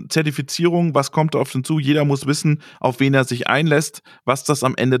wissen, Zertifizierung, was kommt auf den zu, jeder muss wissen, auf wen er sich einlässt, was das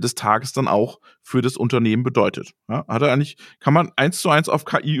am Ende des Tages dann auch für das Unternehmen bedeutet. Ja, kann man 1:1 auf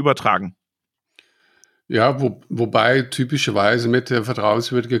KI übertragen. Ja, wobei typischerweise mit der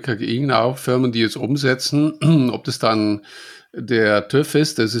vertrauenswürdigen KI auch Firmen, die es umsetzen, ob das dann der TÜV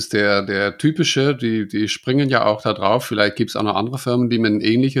ist, das ist der typische, die springen ja auch da drauf. Vielleicht gibt es auch noch andere Firmen, die mit ein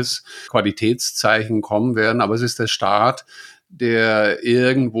ähnliches Qualitätszeichen kommen werden, aber es ist der Staat, der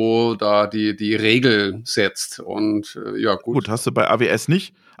irgendwo da die Regel setzt. Und ja, gut. Gut, hast du bei AWS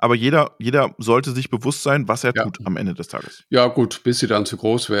nicht, aber jeder sollte sich bewusst sein, was er Ja. tut am Ende des Tages. Ja gut, bis sie dann zu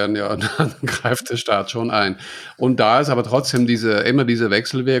groß werden, ja, dann greift der Staat schon ein. Und da ist aber trotzdem immer diese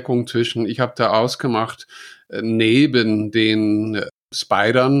Wechselwirkung zwischen, ich habe da ausgemacht, neben den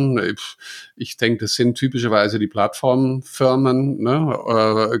Spidern, ich denke, das sind typischerweise die Plattformfirmen,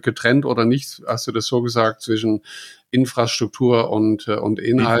 ne, getrennt oder nicht, hast du das so gesagt, zwischen Infrastruktur und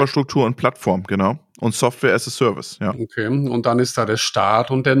Inhalt. Infrastruktur und Plattform, genau. Und Software as a Service, ja. Okay, und dann ist da der Staat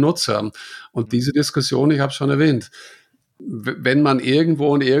und der Nutzer. Und diese Diskussion, ich habe es schon erwähnt, wenn man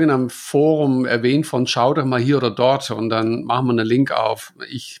irgendwo in irgendeinem Forum erwähnt von schau doch mal hier oder dort und dann machen wir einen Link auf,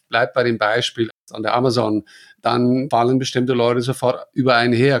 ich bleibe bei dem Beispiel an der Amazon, dann fallen bestimmte Leute sofort über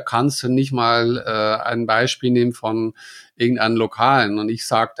einen her. Kannst du nicht mal ein Beispiel nehmen von irgendeinem Lokalen? Und ich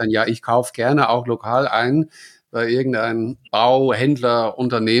sage dann, ja, ich kaufe gerne auch lokal ein, bei irgendeinem Bauhändler,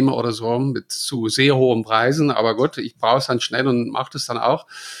 Unternehmer oder so mit zu sehr hohen Preisen. Aber gut, ich brauche es dann schnell und mache das dann auch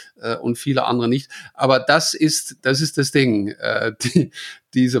und viele andere nicht. Aber das ist das Ding.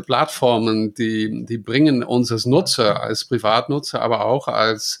 Diese Plattformen, die bringen uns als Nutzer, als Privatnutzer, aber auch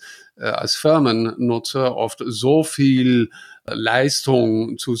als Firmennutzer oft so viel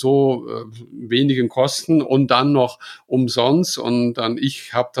Leistung zu so wenigen Kosten und dann noch umsonst. Und dann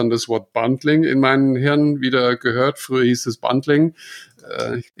ich habe dann das Wort Bundling in meinem Hirn wieder gehört. Früher hieß es Bundling.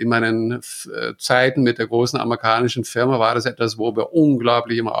 In meinen Zeiten mit der großen amerikanischen Firma war das etwas, wo wir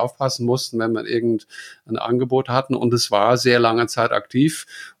unglaublich immer aufpassen mussten, wenn wir irgendein Angebot hatten. Und es war sehr lange Zeit aktiv.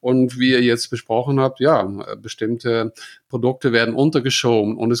 Und wie ihr jetzt besprochen habt, ja, bestimmte Produkte werden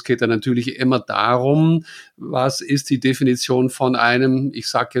untergeschoben. Und es geht dann natürlich immer darum, was ist die Definition von einem, ich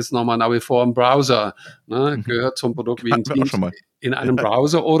sage jetzt nochmal nach wie vor, ein Browser. Ne? Gehört zum Produkt wie ein Teams in einem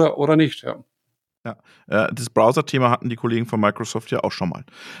Browser oder nicht, ja. Ja, das Browser-Thema hatten die Kollegen von Microsoft ja auch schon mal.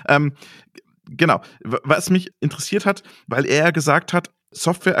 Genau, was mich interessiert hat, weil er ja gesagt hat,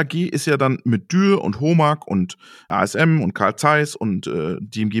 Software AG ist ja dann mit Dürr und Homag und ASM und Carl Zeiss und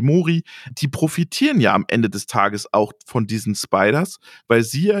DMG Mori, die profitieren ja am Ende des Tages auch von diesen Spiders, weil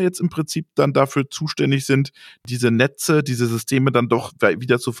sie ja jetzt im Prinzip dann dafür zuständig sind, diese Netze, diese Systeme dann doch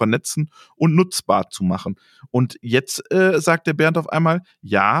wieder zu vernetzen und nutzbar zu machen. Und jetzt sagt der Bernd auf einmal,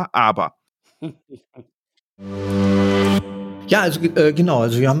 ja, aber. Ja, also genau,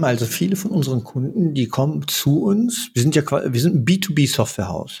 also wir haben also viele von unseren Kunden, die kommen zu uns. Wir sind ein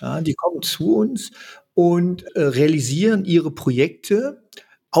B2B-Softwarehaus, ja, die kommen zu uns und realisieren ihre Projekte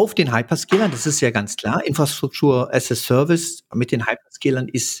auf den Hyperscalern. Das ist ja ganz klar. Infrastruktur as a Service mit den Hyperscalern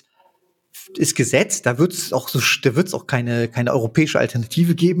ist gesetzt. Da wird es auch keine europäische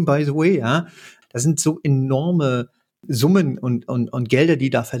Alternative geben, by the way, ja. Das sind so enorme Summen und Gelder, die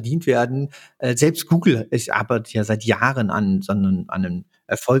da verdient werden. Selbst Google arbeitet ja seit Jahren an einem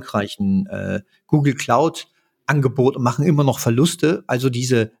erfolgreichen Google Cloud Angebot und machen immer noch Verluste. Also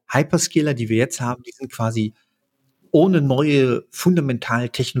diese Hyperscaler, die wir jetzt haben, die sind quasi ohne neue fundamental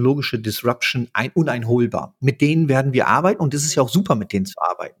technologische Disruption uneinholbar. Mit denen werden wir arbeiten und es ist ja auch super, mit denen zu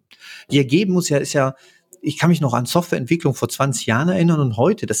arbeiten. Die ergeben uns ja, ich kann mich noch an Softwareentwicklung vor 20 Jahren erinnern und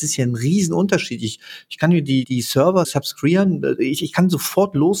heute, das ist ja ein Riesenunterschied. Ich kann mir die Server subscriben, ich kann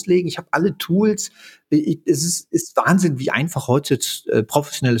sofort loslegen, ich habe alle Tools. Es ist Wahnsinn, wie einfach heute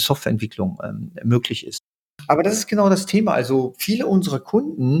professionelle Softwareentwicklung möglich ist. Aber das ist genau das Thema. Also viele unserer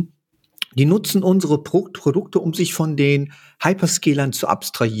Kunden, die nutzen unsere Produkte, um sich von den Hyperscalern zu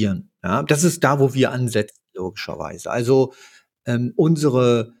abstrahieren. Ja, das ist da, wo wir ansetzen. logischerweise. Also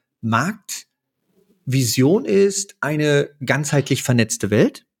unsere Marktvision ist eine ganzheitlich vernetzte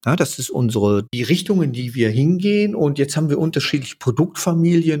Welt. Ja, das ist die Richtung, in die wir hingehen. Und jetzt haben wir unterschiedliche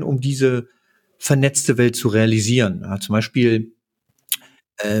Produktfamilien, um diese vernetzte Welt zu realisieren. Ja, zum Beispiel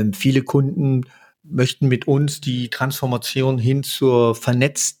viele Kunden möchten mit uns die Transformation hin zur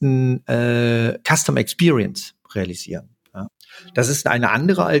vernetzten Custom Experience realisieren. Ja. Das ist eine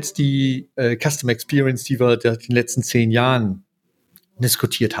andere als die Custom Experience, die wir in den letzten 10 Jahren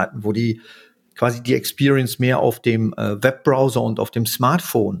diskutiert hatten, wo die quasi die Experience mehr auf dem Webbrowser und auf dem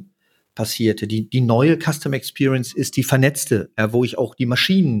Smartphone passierte. Die neue Custom Experience ist die vernetzte, wo ich auch die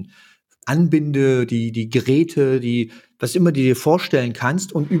Maschinen anbinde, die Geräte, was immer du dir vorstellen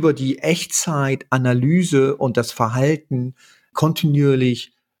kannst und über die Echtzeitanalyse und das Verhalten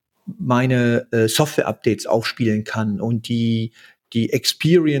kontinuierlich meine Software-Updates aufspielen kann und die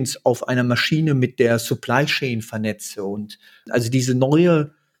Experience auf einer Maschine mit der Supply Chain vernetze. Und also die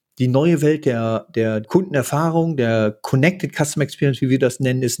neue Welt der Kundenerfahrung, der Connected Customer Experience, wie wir das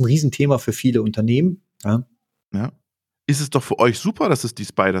nennen, ist ein Riesenthema für viele Unternehmen. Ja. Ist es doch für euch super, dass es die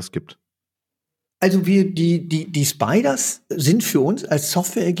Spiders gibt? Also die Spiders sind für uns als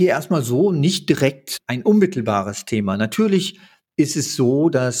Software AG erstmal so nicht direkt ein unmittelbares Thema. Natürlich ist es so,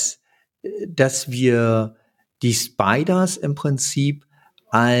 dass wir die Spiders im Prinzip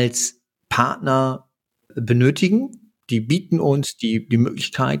als Partner benötigen. Die bieten uns die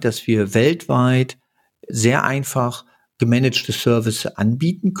Möglichkeit, dass wir weltweit sehr einfach gemanagte Services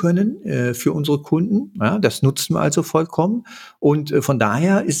anbieten können für unsere Kunden. Ja, das nutzen wir also vollkommen. Und von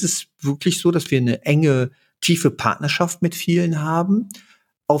daher ist es wirklich so, dass wir eine enge, tiefe Partnerschaft mit vielen haben.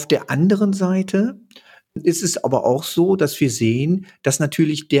 Auf der anderen Seite ist es aber auch so, dass wir sehen, dass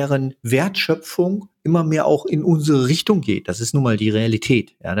natürlich deren Wertschöpfung immer mehr auch in unsere Richtung geht. Das ist nun mal die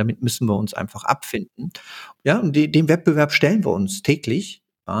Realität. Ja, damit müssen wir uns einfach abfinden. Ja, und dem Wettbewerb stellen wir uns täglich.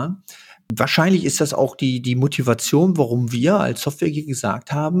 Ja. Wahrscheinlich ist das auch die Motivation, warum wir als Software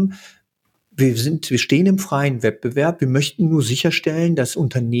gesagt haben, wir stehen im freien Wettbewerb. Wir möchten nur sicherstellen, dass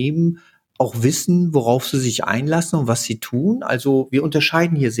Unternehmen auch wissen, worauf sie sich einlassen und was sie tun. Also wir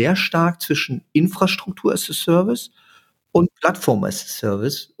unterscheiden hier sehr stark zwischen Infrastruktur as a Service und Plattform as a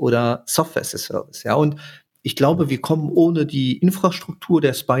Service oder Software as a Service. Ja, und ich glaube, wir kommen ohne die Infrastruktur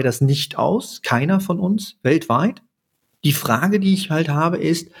der Spiders nicht aus. Keiner von uns weltweit. Die Frage, die ich halt habe,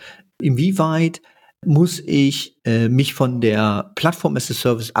 ist, inwieweit muss ich mich von der Plattform as a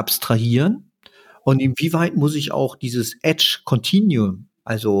Service abstrahieren und inwieweit muss ich auch dieses Edge Continuum,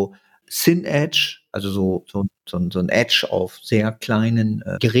 also Thin Edge, also so ein Edge auf sehr kleinen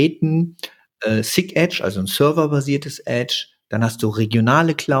Geräten, Thick Edge, also ein serverbasiertes Edge, dann hast du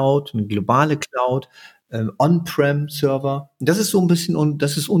regionale Cloud, eine globale Cloud, On-Prem-Server. Das ist so ein bisschen, und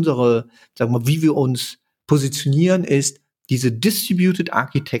das ist unsere, sagen wir, wie wir uns positionieren, ist diese Distributed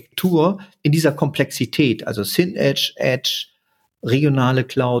Architektur in dieser Komplexität, also Thin Edge, Edge, regionale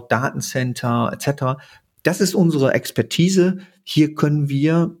Cloud, Datencenter etc. Das ist unsere Expertise. Hier können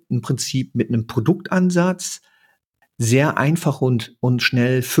wir im Prinzip mit einem Produktansatz sehr einfach und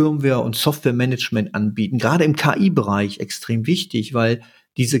schnell Firmware- und Software-Management anbieten. Gerade im KI-Bereich extrem wichtig, weil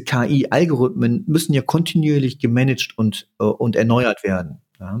diese KI-Algorithmen müssen ja kontinuierlich gemanagt und erneuert werden.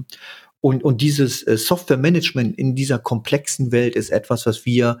 Ja. Und dieses Software-Management in dieser komplexen Welt ist etwas, was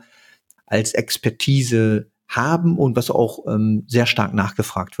wir als Expertise haben und was auch sehr stark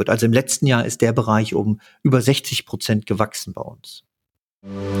nachgefragt wird. Also im letzten Jahr ist der Bereich um über 60% gewachsen bei uns.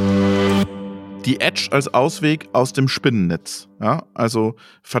 Die Edge als Ausweg aus dem Spinnennetz. Ja, also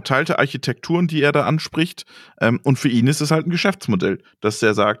verteilte Architekturen, die er da anspricht. Und für ihn ist es halt ein Geschäftsmodell, dass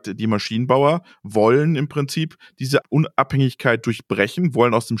er sagt, die Maschinenbauer wollen im Prinzip diese Unabhängigkeit durchbrechen,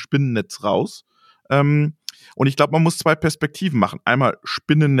 wollen aus dem Spinnennetz raus. Und ich glaube, man muss 2 Perspektiven machen. Einmal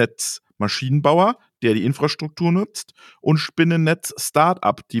Spinnennetz Maschinenbauer, der die Infrastruktur nutzt, und Spinnennetz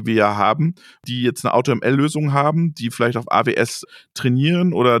Startup, die wir ja haben, die jetzt eine AutoML-Lösung haben, die vielleicht auf AWS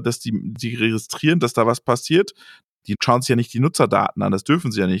trainieren oder dass die registrieren, dass da was passiert. Die schauen sich ja nicht die Nutzerdaten an, das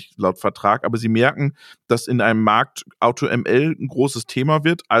dürfen sie ja nicht laut Vertrag, aber sie merken, dass in einem Markt AutoML ein großes Thema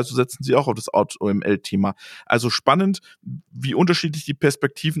wird, also setzen sie auch auf das AutoML-Thema. Also spannend, wie unterschiedlich die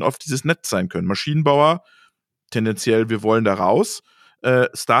Perspektiven auf dieses Netz sein können. Maschinenbauer, tendenziell, wir wollen da raus.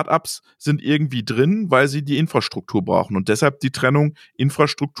 Startups sind irgendwie drin, weil sie die Infrastruktur brauchen und deshalb die Trennung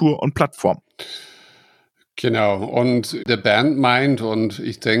Infrastruktur und Plattform. Genau, und der Bernd meint, und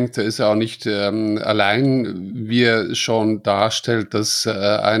ich denke, der ist ja auch nicht allein, wie er schon darstellt, dass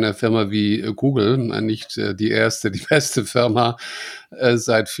eine Firma wie Google, nicht die erste, die beste Firma,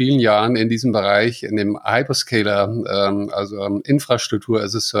 seit vielen Jahren in diesem Bereich, in dem Hyperscaler, also Infrastruktur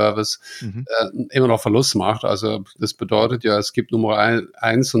as a Service, immer noch Verlust macht. Also das bedeutet ja, es gibt Nummer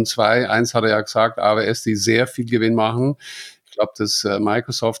 1 und 2. 1 hat er ja gesagt, AWS, die sehr viel Gewinn machen. Ich glaube, dass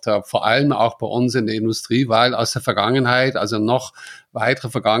Microsoft vor allem auch bei uns in der Industrie, weil aus der Vergangenheit, also noch weitere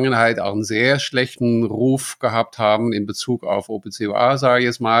Vergangenheit, auch einen sehr schlechten Ruf gehabt haben in Bezug auf OPC-UA, sage ich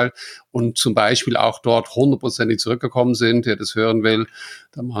jetzt mal, und zum Beispiel auch dort 100% zurückgekommen sind. Wer das hören will,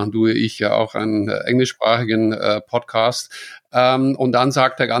 da machen du und ich ja auch einen englischsprachigen Podcast. Und dann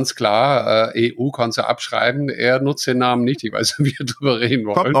sagt er ganz klar, EU kannst du abschreiben, er nutzt den Namen nicht, ich weiß nicht, wie wir drüber reden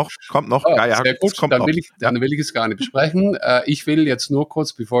wollen. Kommt noch. Ja, sehr gut, dann will ich es gar nicht besprechen. Ich will jetzt nur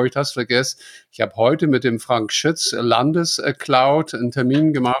kurz, bevor ich das vergesse, ich habe heute mit dem Frank Schütz Landescloud einen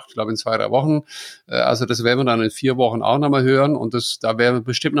Termin gemacht, ich glaube in 2-3 Wochen. Also das werden wir dann in 4 Wochen auch nochmal hören und da werden wir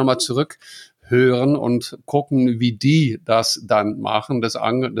bestimmt nochmal zurück hören und gucken, wie die das dann machen, das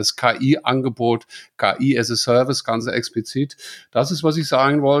KI-Angebot, KI as a Service, ganz explizit. Das ist, was ich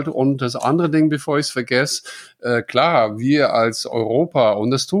sagen wollte. Und das andere Ding, bevor ich es vergesse, klar, wir als Europa,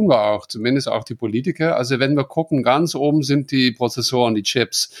 und das tun wir auch, zumindest auch die Politiker, also wenn wir gucken, ganz oben sind die Prozessoren, die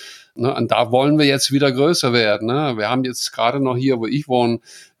Chips, ne, und da wollen wir jetzt wieder größer werden. Ne? Wir haben jetzt gerade noch hier, wo ich wohne,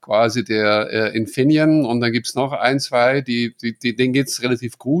 quasi der Infineon und dann gibt's noch 1, 2, denen geht's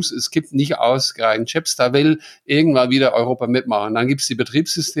relativ gut. Es gibt nicht ausreichend Chips, da will irgendwann wieder Europa mitmachen. Dann gibt's die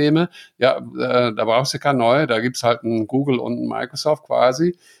Betriebssysteme, ja, da brauchst du keine neue, da gibt's halt einen Google und einen Microsoft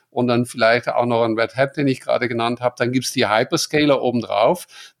quasi und dann vielleicht auch noch ein Red Hat, den ich gerade genannt habe. Dann gibt's die Hyperscaler obendrauf.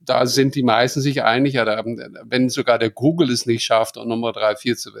 Da sind die meisten sich einig, ja, wenn sogar der Google es nicht schafft, um Nummer 3,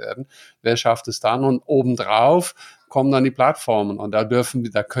 4 zu werden, wer schafft es dann? Und obendrauf kommen dann die Plattformen und da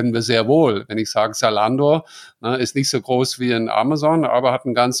können wir sehr wohl, wenn ich sage Zalando, ne, ist nicht so groß wie in Amazon, aber hat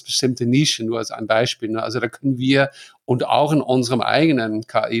eine ganz bestimmte Nische, nur als ein Beispiel. Ne? Also da können wir und auch in unserem eigenen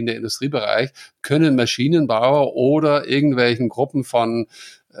KI in der Industriebereich können Maschinenbauer oder irgendwelchen Gruppen von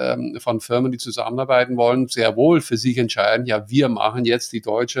Firmen, die zusammenarbeiten wollen, sehr wohl für sich entscheiden, ja, wir machen jetzt die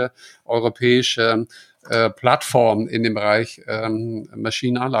deutsche, europäische Plattform in dem Bereich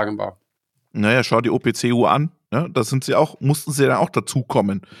Maschinenanlagenbau. Naja, schau die OPCU an. Ja, da mussten sie dann auch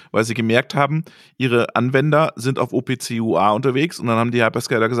dazukommen, weil sie gemerkt haben, ihre Anwender sind auf OPC-UA unterwegs und dann haben die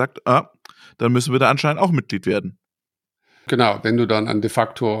Hyperscaler gesagt, dann müssen wir da anscheinend auch Mitglied werden. Genau, wenn du dann einen de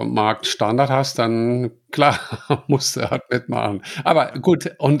facto Marktstandard hast, dann klar, musst du halt mitmachen. Aber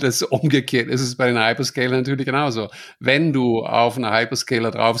gut, und das umgekehrt ist es bei den Hyperscaler natürlich genauso. Wenn du auf einer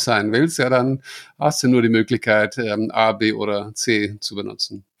Hyperscaler drauf sein willst, ja, dann hast du nur die Möglichkeit, A, B oder C zu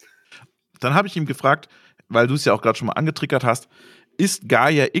benutzen. Dann habe ich ihm gefragt, weil du es ja auch gerade schon mal angetriggert hast, ist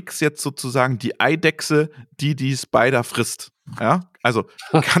Gaia X jetzt sozusagen die Eidechse, die Spider frisst? Ja, also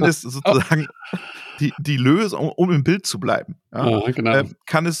kann es sozusagen die Lösung, um im Bild zu bleiben, ja, genau.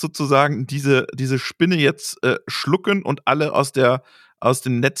 Kann es sozusagen diese Spinne jetzt schlucken und alle aus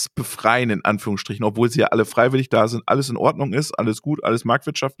dem Netz befreien, in Anführungsstrichen, obwohl sie ja alle freiwillig da sind, alles in Ordnung ist, alles gut, alles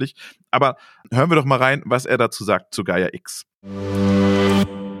marktwirtschaftlich. Aber hören wir doch mal rein, was er dazu sagt zu Gaia X.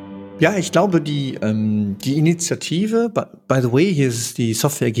 Ja, ich glaube, die Initiative, by the way, hier ist die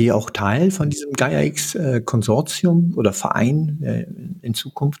Software AG auch Teil von diesem Gaia X Konsortium oder Verein in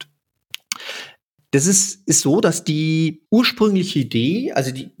Zukunft. Das ist so, dass die ursprüngliche Idee,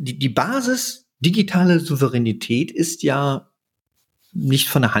 also die Basis digitale Souveränität ist ja nicht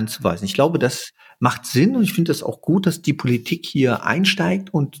von der Hand zu weisen. Ich glaube, das macht Sinn und ich finde das auch gut, dass die Politik hier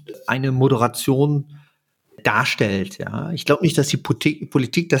einsteigt und eine Moderation darstellt, ja. Ich glaube nicht, dass die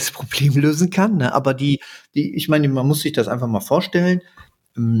Politik das Problem lösen kann, ne? Aber ich meine, man muss sich das einfach mal vorstellen.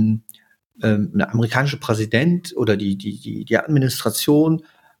 Der amerikanische Präsident oder die Administration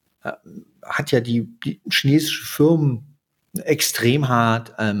hat ja die chinesische Firmen extrem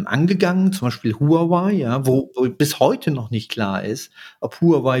hart angegangen, zum Beispiel Huawei, ja, wo bis heute noch nicht klar ist, ob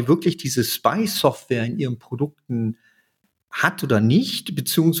Huawei wirklich diese Spy-Software in ihren Produkten hat oder nicht,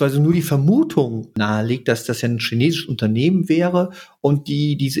 beziehungsweise nur die Vermutung nahelegt, dass das ja ein chinesisches Unternehmen wäre und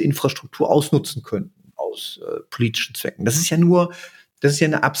die diese Infrastruktur ausnutzen könnten aus politischen Zwecken. Das ist ja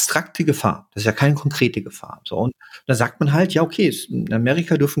eine abstrakte Gefahr. Das ist ja keine konkrete Gefahr. So, und da sagt man halt, ja, okay, in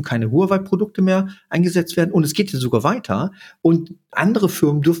Amerika dürfen keine Huawei-Produkte mehr eingesetzt werden und es geht ja sogar weiter. Und andere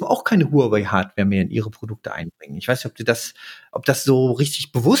Firmen dürfen auch keine Huawei-Hardware mehr in ihre Produkte einbringen. Ich weiß nicht, ob das so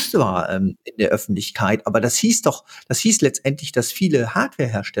richtig bewusst war in der Öffentlichkeit, aber das hieß letztendlich, dass viele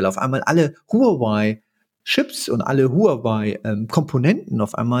Hardware-Hersteller auf einmal alle Huawei-Chips und alle Huawei-Komponenten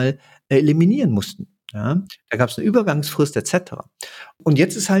auf einmal eliminieren mussten. Ja, da gab es eine Übergangsfrist etc. Und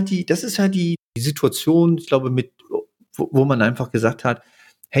jetzt ist halt die Situation, ich glaube, wo man einfach gesagt hat,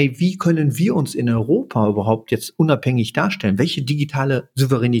 hey, wie können wir uns in Europa überhaupt jetzt unabhängig darstellen? Welche digitale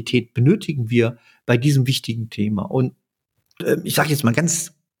Souveränität benötigen wir bei diesem wichtigen Thema? Und ich sage jetzt mal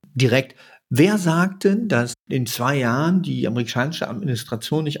ganz direkt, wer sagt denn, dass in 2 Jahren die amerikanische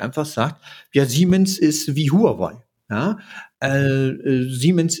Administration nicht einfach sagt, ja, Siemens ist wie Huawei, ja?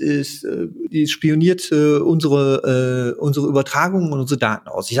 Siemens die spioniert unsere Übertragungen und unsere Daten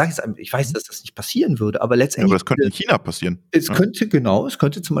aus. Ich sage jetzt einfach, ich weiß, dass das nicht passieren würde, aber Ja, letztendlich aber das könnte in China passieren. es Ja?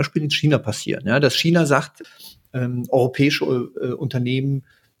 könnte zum Beispiel in China passieren, ja, dass China sagt, europäische Unternehmen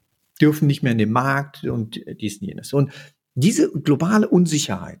dürfen nicht mehr in den Markt und dies und jenes. Und diese globale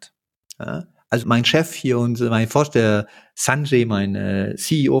Unsicherheit, ja, also mein Chef hier und mein Vorstand, Sanjay, mein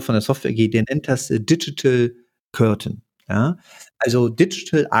CEO von der Software AG, der nennt das Digital Curtain. Ja, also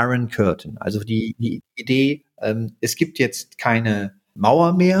Digital Iron Curtain. Also die Idee, es gibt jetzt keine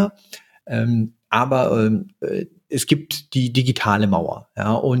Mauer mehr, aber es gibt die digitale Mauer,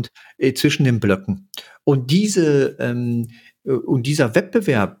 ja, und zwischen den Blöcken. Und dieser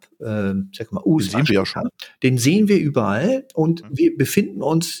Wettbewerb, sag mal, Den USA, sehen wir ja schon. den sehen wir überall und wir befinden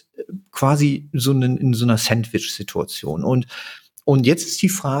uns quasi in so einer Sandwich-Situation. Und jetzt ist die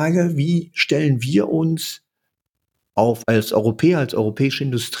Frage, wie stellen wir uns als Europäer, als europäische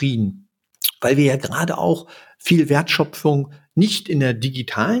Industrien, weil wir ja gerade auch viel Wertschöpfung nicht in der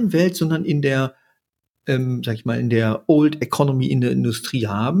digitalen Welt, sondern in der, sag ich mal, in der Old Economy, in der Industrie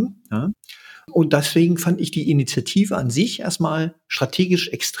haben. Ja? Und deswegen fand ich die Initiative an sich erstmal strategisch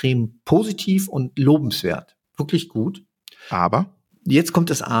extrem positiv und lobenswert. Wirklich gut. Aber Jetzt kommt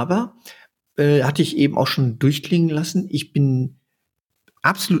das Aber. Hatte ich eben auch schon durchklingen lassen. Ich bin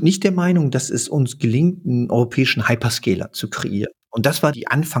absolut nicht der Meinung, dass es uns gelingt, einen europäischen Hyperscaler zu kreieren. Und das war die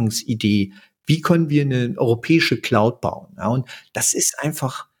Anfangsidee. Wie können wir eine europäische Cloud bauen? Ja, und das ist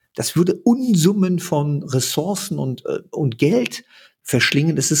einfach, das würde Unsummen von Ressourcen und Geld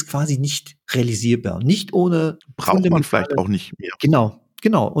verschlingen. Das ist quasi nicht realisierbar. Nicht ohne braucht man vielleicht auch nicht mehr. Genau.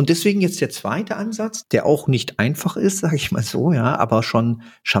 Und deswegen jetzt der zweite Ansatz, der auch nicht einfach ist, sage ich mal so, ja, aber schon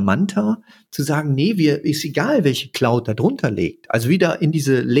charmanter, zu sagen, nee, ist egal, welche Cloud da drunter liegt. Also wieder in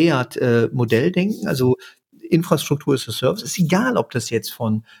diese Layered denken, also Infrastruktur as a Service, ist egal, ob das jetzt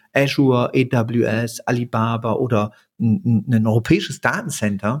von Azure, AWS, Alibaba oder ein europäisches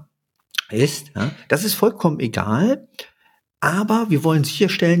Datencenter ist. Ja, das ist vollkommen egal. Aber wir wollen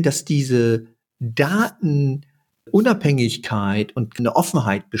sicherstellen, dass diese Datenunabhängigkeit und eine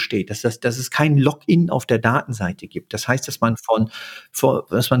Offenheit besteht, dass es kein Login auf der Datenseite gibt. Das heißt, dass man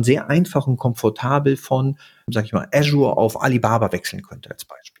dass man sehr einfach und komfortabel von, sag ich mal, Azure auf Alibaba wechseln könnte als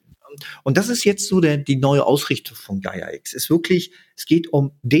Beispiel. Und das ist jetzt so die neue Ausrichtung von Gaia-X. Es geht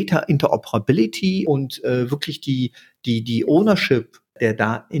um Data Interoperability und wirklich die Ownership der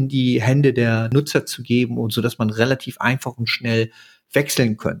Daten in die Hände der Nutzer zu geben und so, dass man relativ einfach und schnell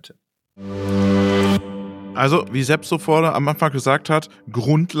wechseln könnte. Also, wie Sepp so vorne am Anfang gesagt hat,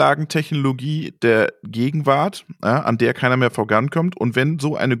 Grundlagentechnologie der Gegenwart, ja, an der keiner mehr vorankommt. Und wenn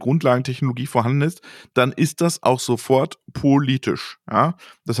so eine Grundlagentechnologie vorhanden ist, dann ist das auch sofort politisch. Ja.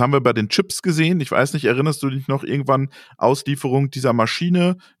 Das haben wir bei den Chips gesehen. Ich weiß nicht, erinnerst du dich noch irgendwann Auslieferung dieser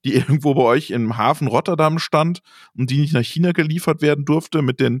Maschine, die irgendwo bei euch im Hafen Rotterdam stand und die nicht nach China geliefert werden durfte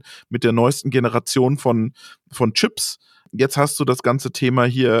mit der neuesten Generation von Chips? Jetzt hast du das ganze Thema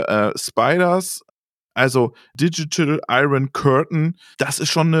hier Spiders. Also Digital Iron Curtain, das ist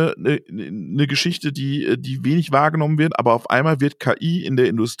schon eine Geschichte, die wenig wahrgenommen wird, aber auf einmal wird KI in der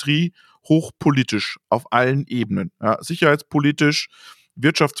Industrie hochpolitisch auf allen Ebenen. Ja, sicherheitspolitisch,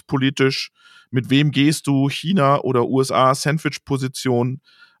 wirtschaftspolitisch, mit wem gehst du, China oder USA, Sandwich-Position.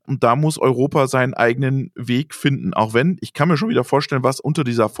 Und da muss Europa seinen eigenen Weg finden. Auch wenn, ich kann mir schon wieder vorstellen, was unter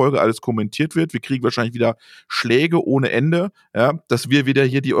dieser Folge alles kommentiert wird. Wir kriegen wahrscheinlich wieder Schläge ohne Ende, ja, dass wir wieder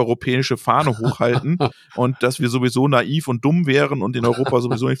hier die europäische Fahne hochhalten und dass wir sowieso naiv und dumm wären und in Europa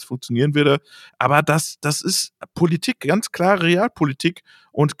sowieso nichts funktionieren würde. Aber das ist Politik, ganz klare Realpolitik.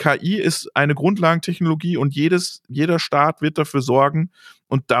 Und KI ist eine Grundlagentechnologie und jeder Staat wird dafür sorgen.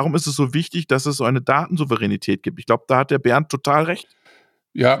 Und darum ist es so wichtig, dass es so eine Datensouveränität gibt. Ich glaube, da hat der Bernd total recht.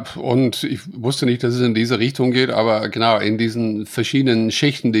 Ja, und ich wusste nicht, dass es in diese Richtung geht, aber genau, in diesen verschiedenen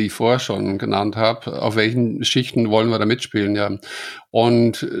Schichten, die ich vorher schon genannt habe, auf welchen Schichten wollen wir da mitspielen, ja.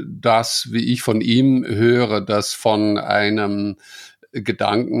 Und das, wie ich von ihm höre, dass von einem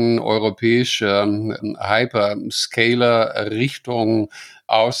Gedanken europäischer Hyperscaler Richtung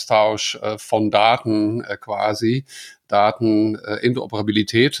Austausch von Daten quasi.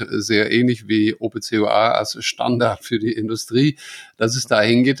 Dateninteroperabilität, sehr ähnlich wie OPC-UA als Standard für die Industrie, dass es da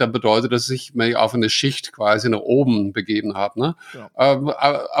hingeht, dann bedeutet, dass ich mich auf eine Schicht quasi nach oben begeben habe. Ne? Ja.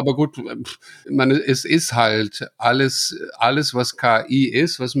 Aber gut, ich meine, es ist halt alles, was KI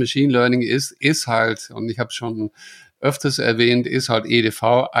ist, was Machine Learning ist halt, und ich habe schon öfters erwähnt, ist halt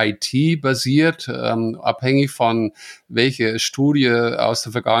EDV IT-basiert, abhängig von welche Studie aus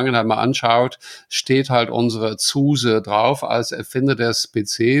der Vergangenheit man anschaut, steht halt unsere SUSE drauf als Erfinder des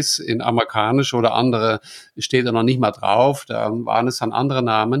PCs. In amerikanisch oder andere steht er noch nicht mal drauf, da waren es dann andere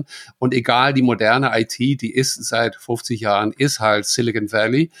Namen. Und egal, die moderne IT, die ist seit 50 Jahren, ist halt Silicon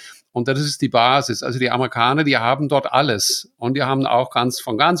Valley. Und das ist die Basis. Also die Amerikaner, die haben dort alles. Und die haben auch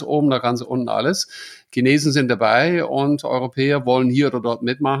von ganz oben nach ganz unten alles. Chinesen sind dabei und Europäer wollen hier oder dort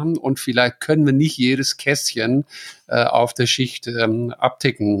mitmachen. Und vielleicht können wir nicht jedes Kästchen auf der Schicht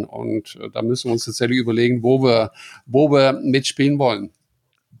abticken. Und da müssen wir uns tatsächlich überlegen, wo wir mitspielen wollen.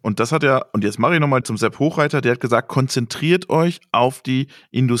 Und das hat und jetzt mache ich nochmal zum Sepp Hochreiter, der hat gesagt, konzentriert euch auf die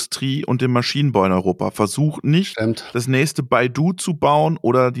Industrie und den Maschinenbau in Europa. Versucht nicht, das nächste Baidu zu bauen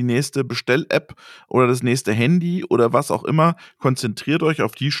oder die nächste Bestell-App oder das nächste Handy oder was auch immer. Konzentriert euch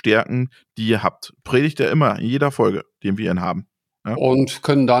auf die Stärken, die ihr habt. Predigt er immer in jeder Folge, die wir ihn haben. Ja. Und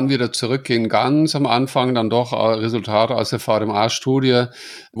können dann wieder zurückgehen, ganz am Anfang dann doch Resultate aus der VDMA-Studie,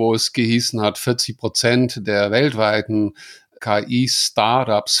 wo es gehießen hat, 40% der weltweiten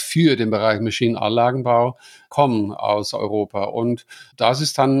KI-Startups für den Bereich Maschinenanlagenbau kommen aus Europa. Und das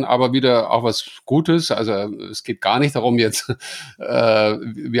ist dann aber wieder auch was Gutes. Also es geht gar nicht darum jetzt,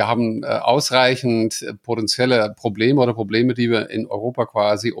 wir haben ausreichend potenzielle Probleme, die wir in Europa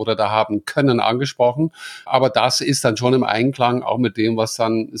quasi oder da haben können, angesprochen. Aber das ist dann schon im Einklang auch mit dem, was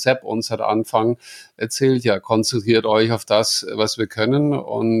dann Sepp uns hat Anfang erzählt. Ja, konzentriert euch auf das, was wir können.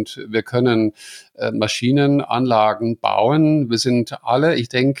 Und wir können Maschinenanlagen bauen. Wir sind alle, ich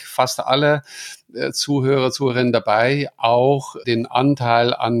denke fast alle Zuhörerinnen dabei, auch den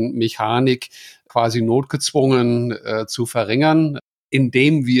Anteil an Mechanik quasi notgezwungen zu verringern,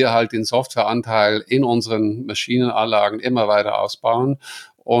 indem wir halt den Softwareanteil in unseren Maschinenanlagen immer weiter ausbauen.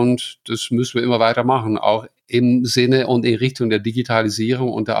 Und das müssen wir immer weiter machen, auch im Sinne und in Richtung der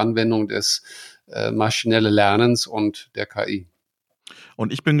Digitalisierung und der Anwendung des maschinellen Lernens und der KI.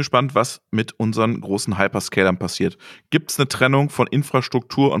 Und ich bin gespannt, was mit unseren großen Hyperscalern passiert. Gibt es eine Trennung von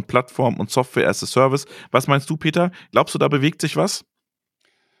Infrastruktur und Plattform und Software as a Service? Was meinst du, Peter? Glaubst du, da bewegt sich was?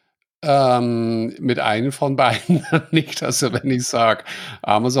 Mit einem von beiden nicht. Also wenn ich sage,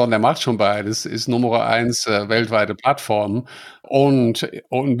 Amazon, der macht schon beides, ist Nummer 1 weltweite Plattform und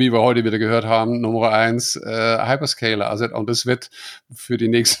wie wir heute wieder gehört haben, Nummer 1 Hyperscaler. Also und das wird für die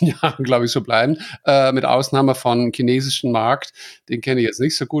nächsten Jahre, glaube ich, so bleiben. Mit Ausnahme von chinesischen Markt, den kenne ich jetzt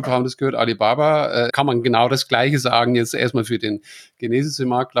nicht so gut, wir haben das gehört, Alibaba, kann man genau das Gleiche sagen, jetzt erstmal für den chinesischen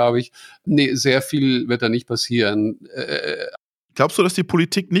Markt, glaube ich. Nee, sehr viel wird da nicht passieren. Glaubst du, dass die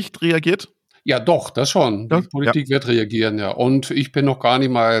Politik nicht reagiert? Ja, doch, das schon. Die Politik wird reagieren, ja. Und ich bin noch gar nicht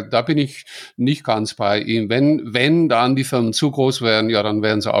mal, da bin ich nicht ganz bei ihm. Wenn dann die Firmen zu groß werden, ja, dann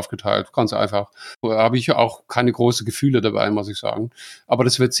werden sie aufgeteilt. Ganz einfach. Da habe ich auch keine großen Gefühle dabei, muss ich sagen. Aber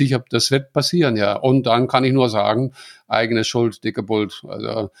das wird passieren, ja. Und dann kann ich nur sagen, eigene Schuld, dicke Bult.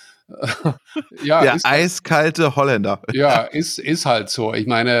 Also, ja, der eiskalte Holländer. Ja, ist halt so. Ich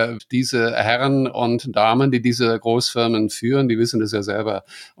meine, diese Herren und Damen, die diese Großfirmen führen, die wissen das ja selber.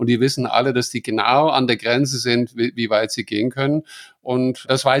 Und die wissen alle, dass die genau an der Grenze sind, wie weit sie gehen können. Und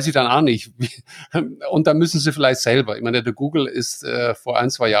das weiß ich dann auch nicht. Und da müssen sie vielleicht selber. Ich meine, der Google ist vor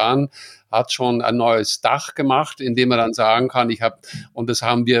 1-2 Jahren hat schon ein neues Dach gemacht, in dem man dann sagen kann, und das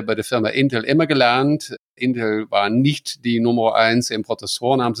haben wir bei der Firma Intel immer gelernt, Intel war nicht die Nummer 1 im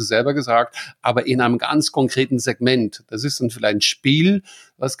Prozessoren, haben sie selber gesagt, aber in einem ganz konkreten Segment. Das ist dann vielleicht ein Spiel,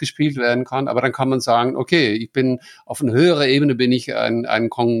 was gespielt werden kann, aber dann kann man sagen, okay, ich bin auf einer höheren Ebene, bin ich ein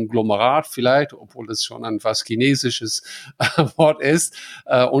Konglomerat vielleicht, obwohl das schon ein fast chinesisches Wort ist,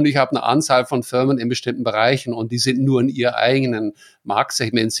 und ich habe eine Anzahl von Firmen in bestimmten Bereichen und die sind nur in ihr eigenen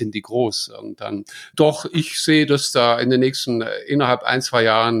Marktsegment sind die groß. Und dann doch, ich sehe, dass da innerhalb 1-2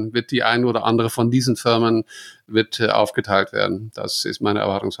 Jahren wird die eine oder andere von diesen Firmen aufgeteilt werden. Das ist meine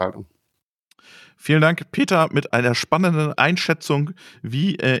Erwartungshaltung. Vielen Dank, Peter, mit einer spannenden Einschätzung,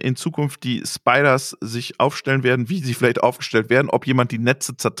 wie in Zukunft die Spiders sich aufstellen werden, wie sie vielleicht aufgestellt werden, ob jemand die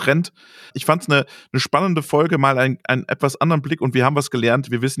Netze zertrennt. Ich fand es eine spannende Folge, mal einen etwas anderen Blick und wir haben was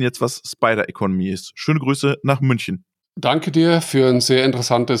gelernt. Wir wissen jetzt, was Spider Economy ist. Schöne Grüße nach München. Danke dir für ein sehr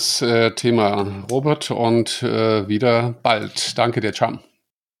interessantes Thema, Robert, und wieder bald. Danke dir, ciao.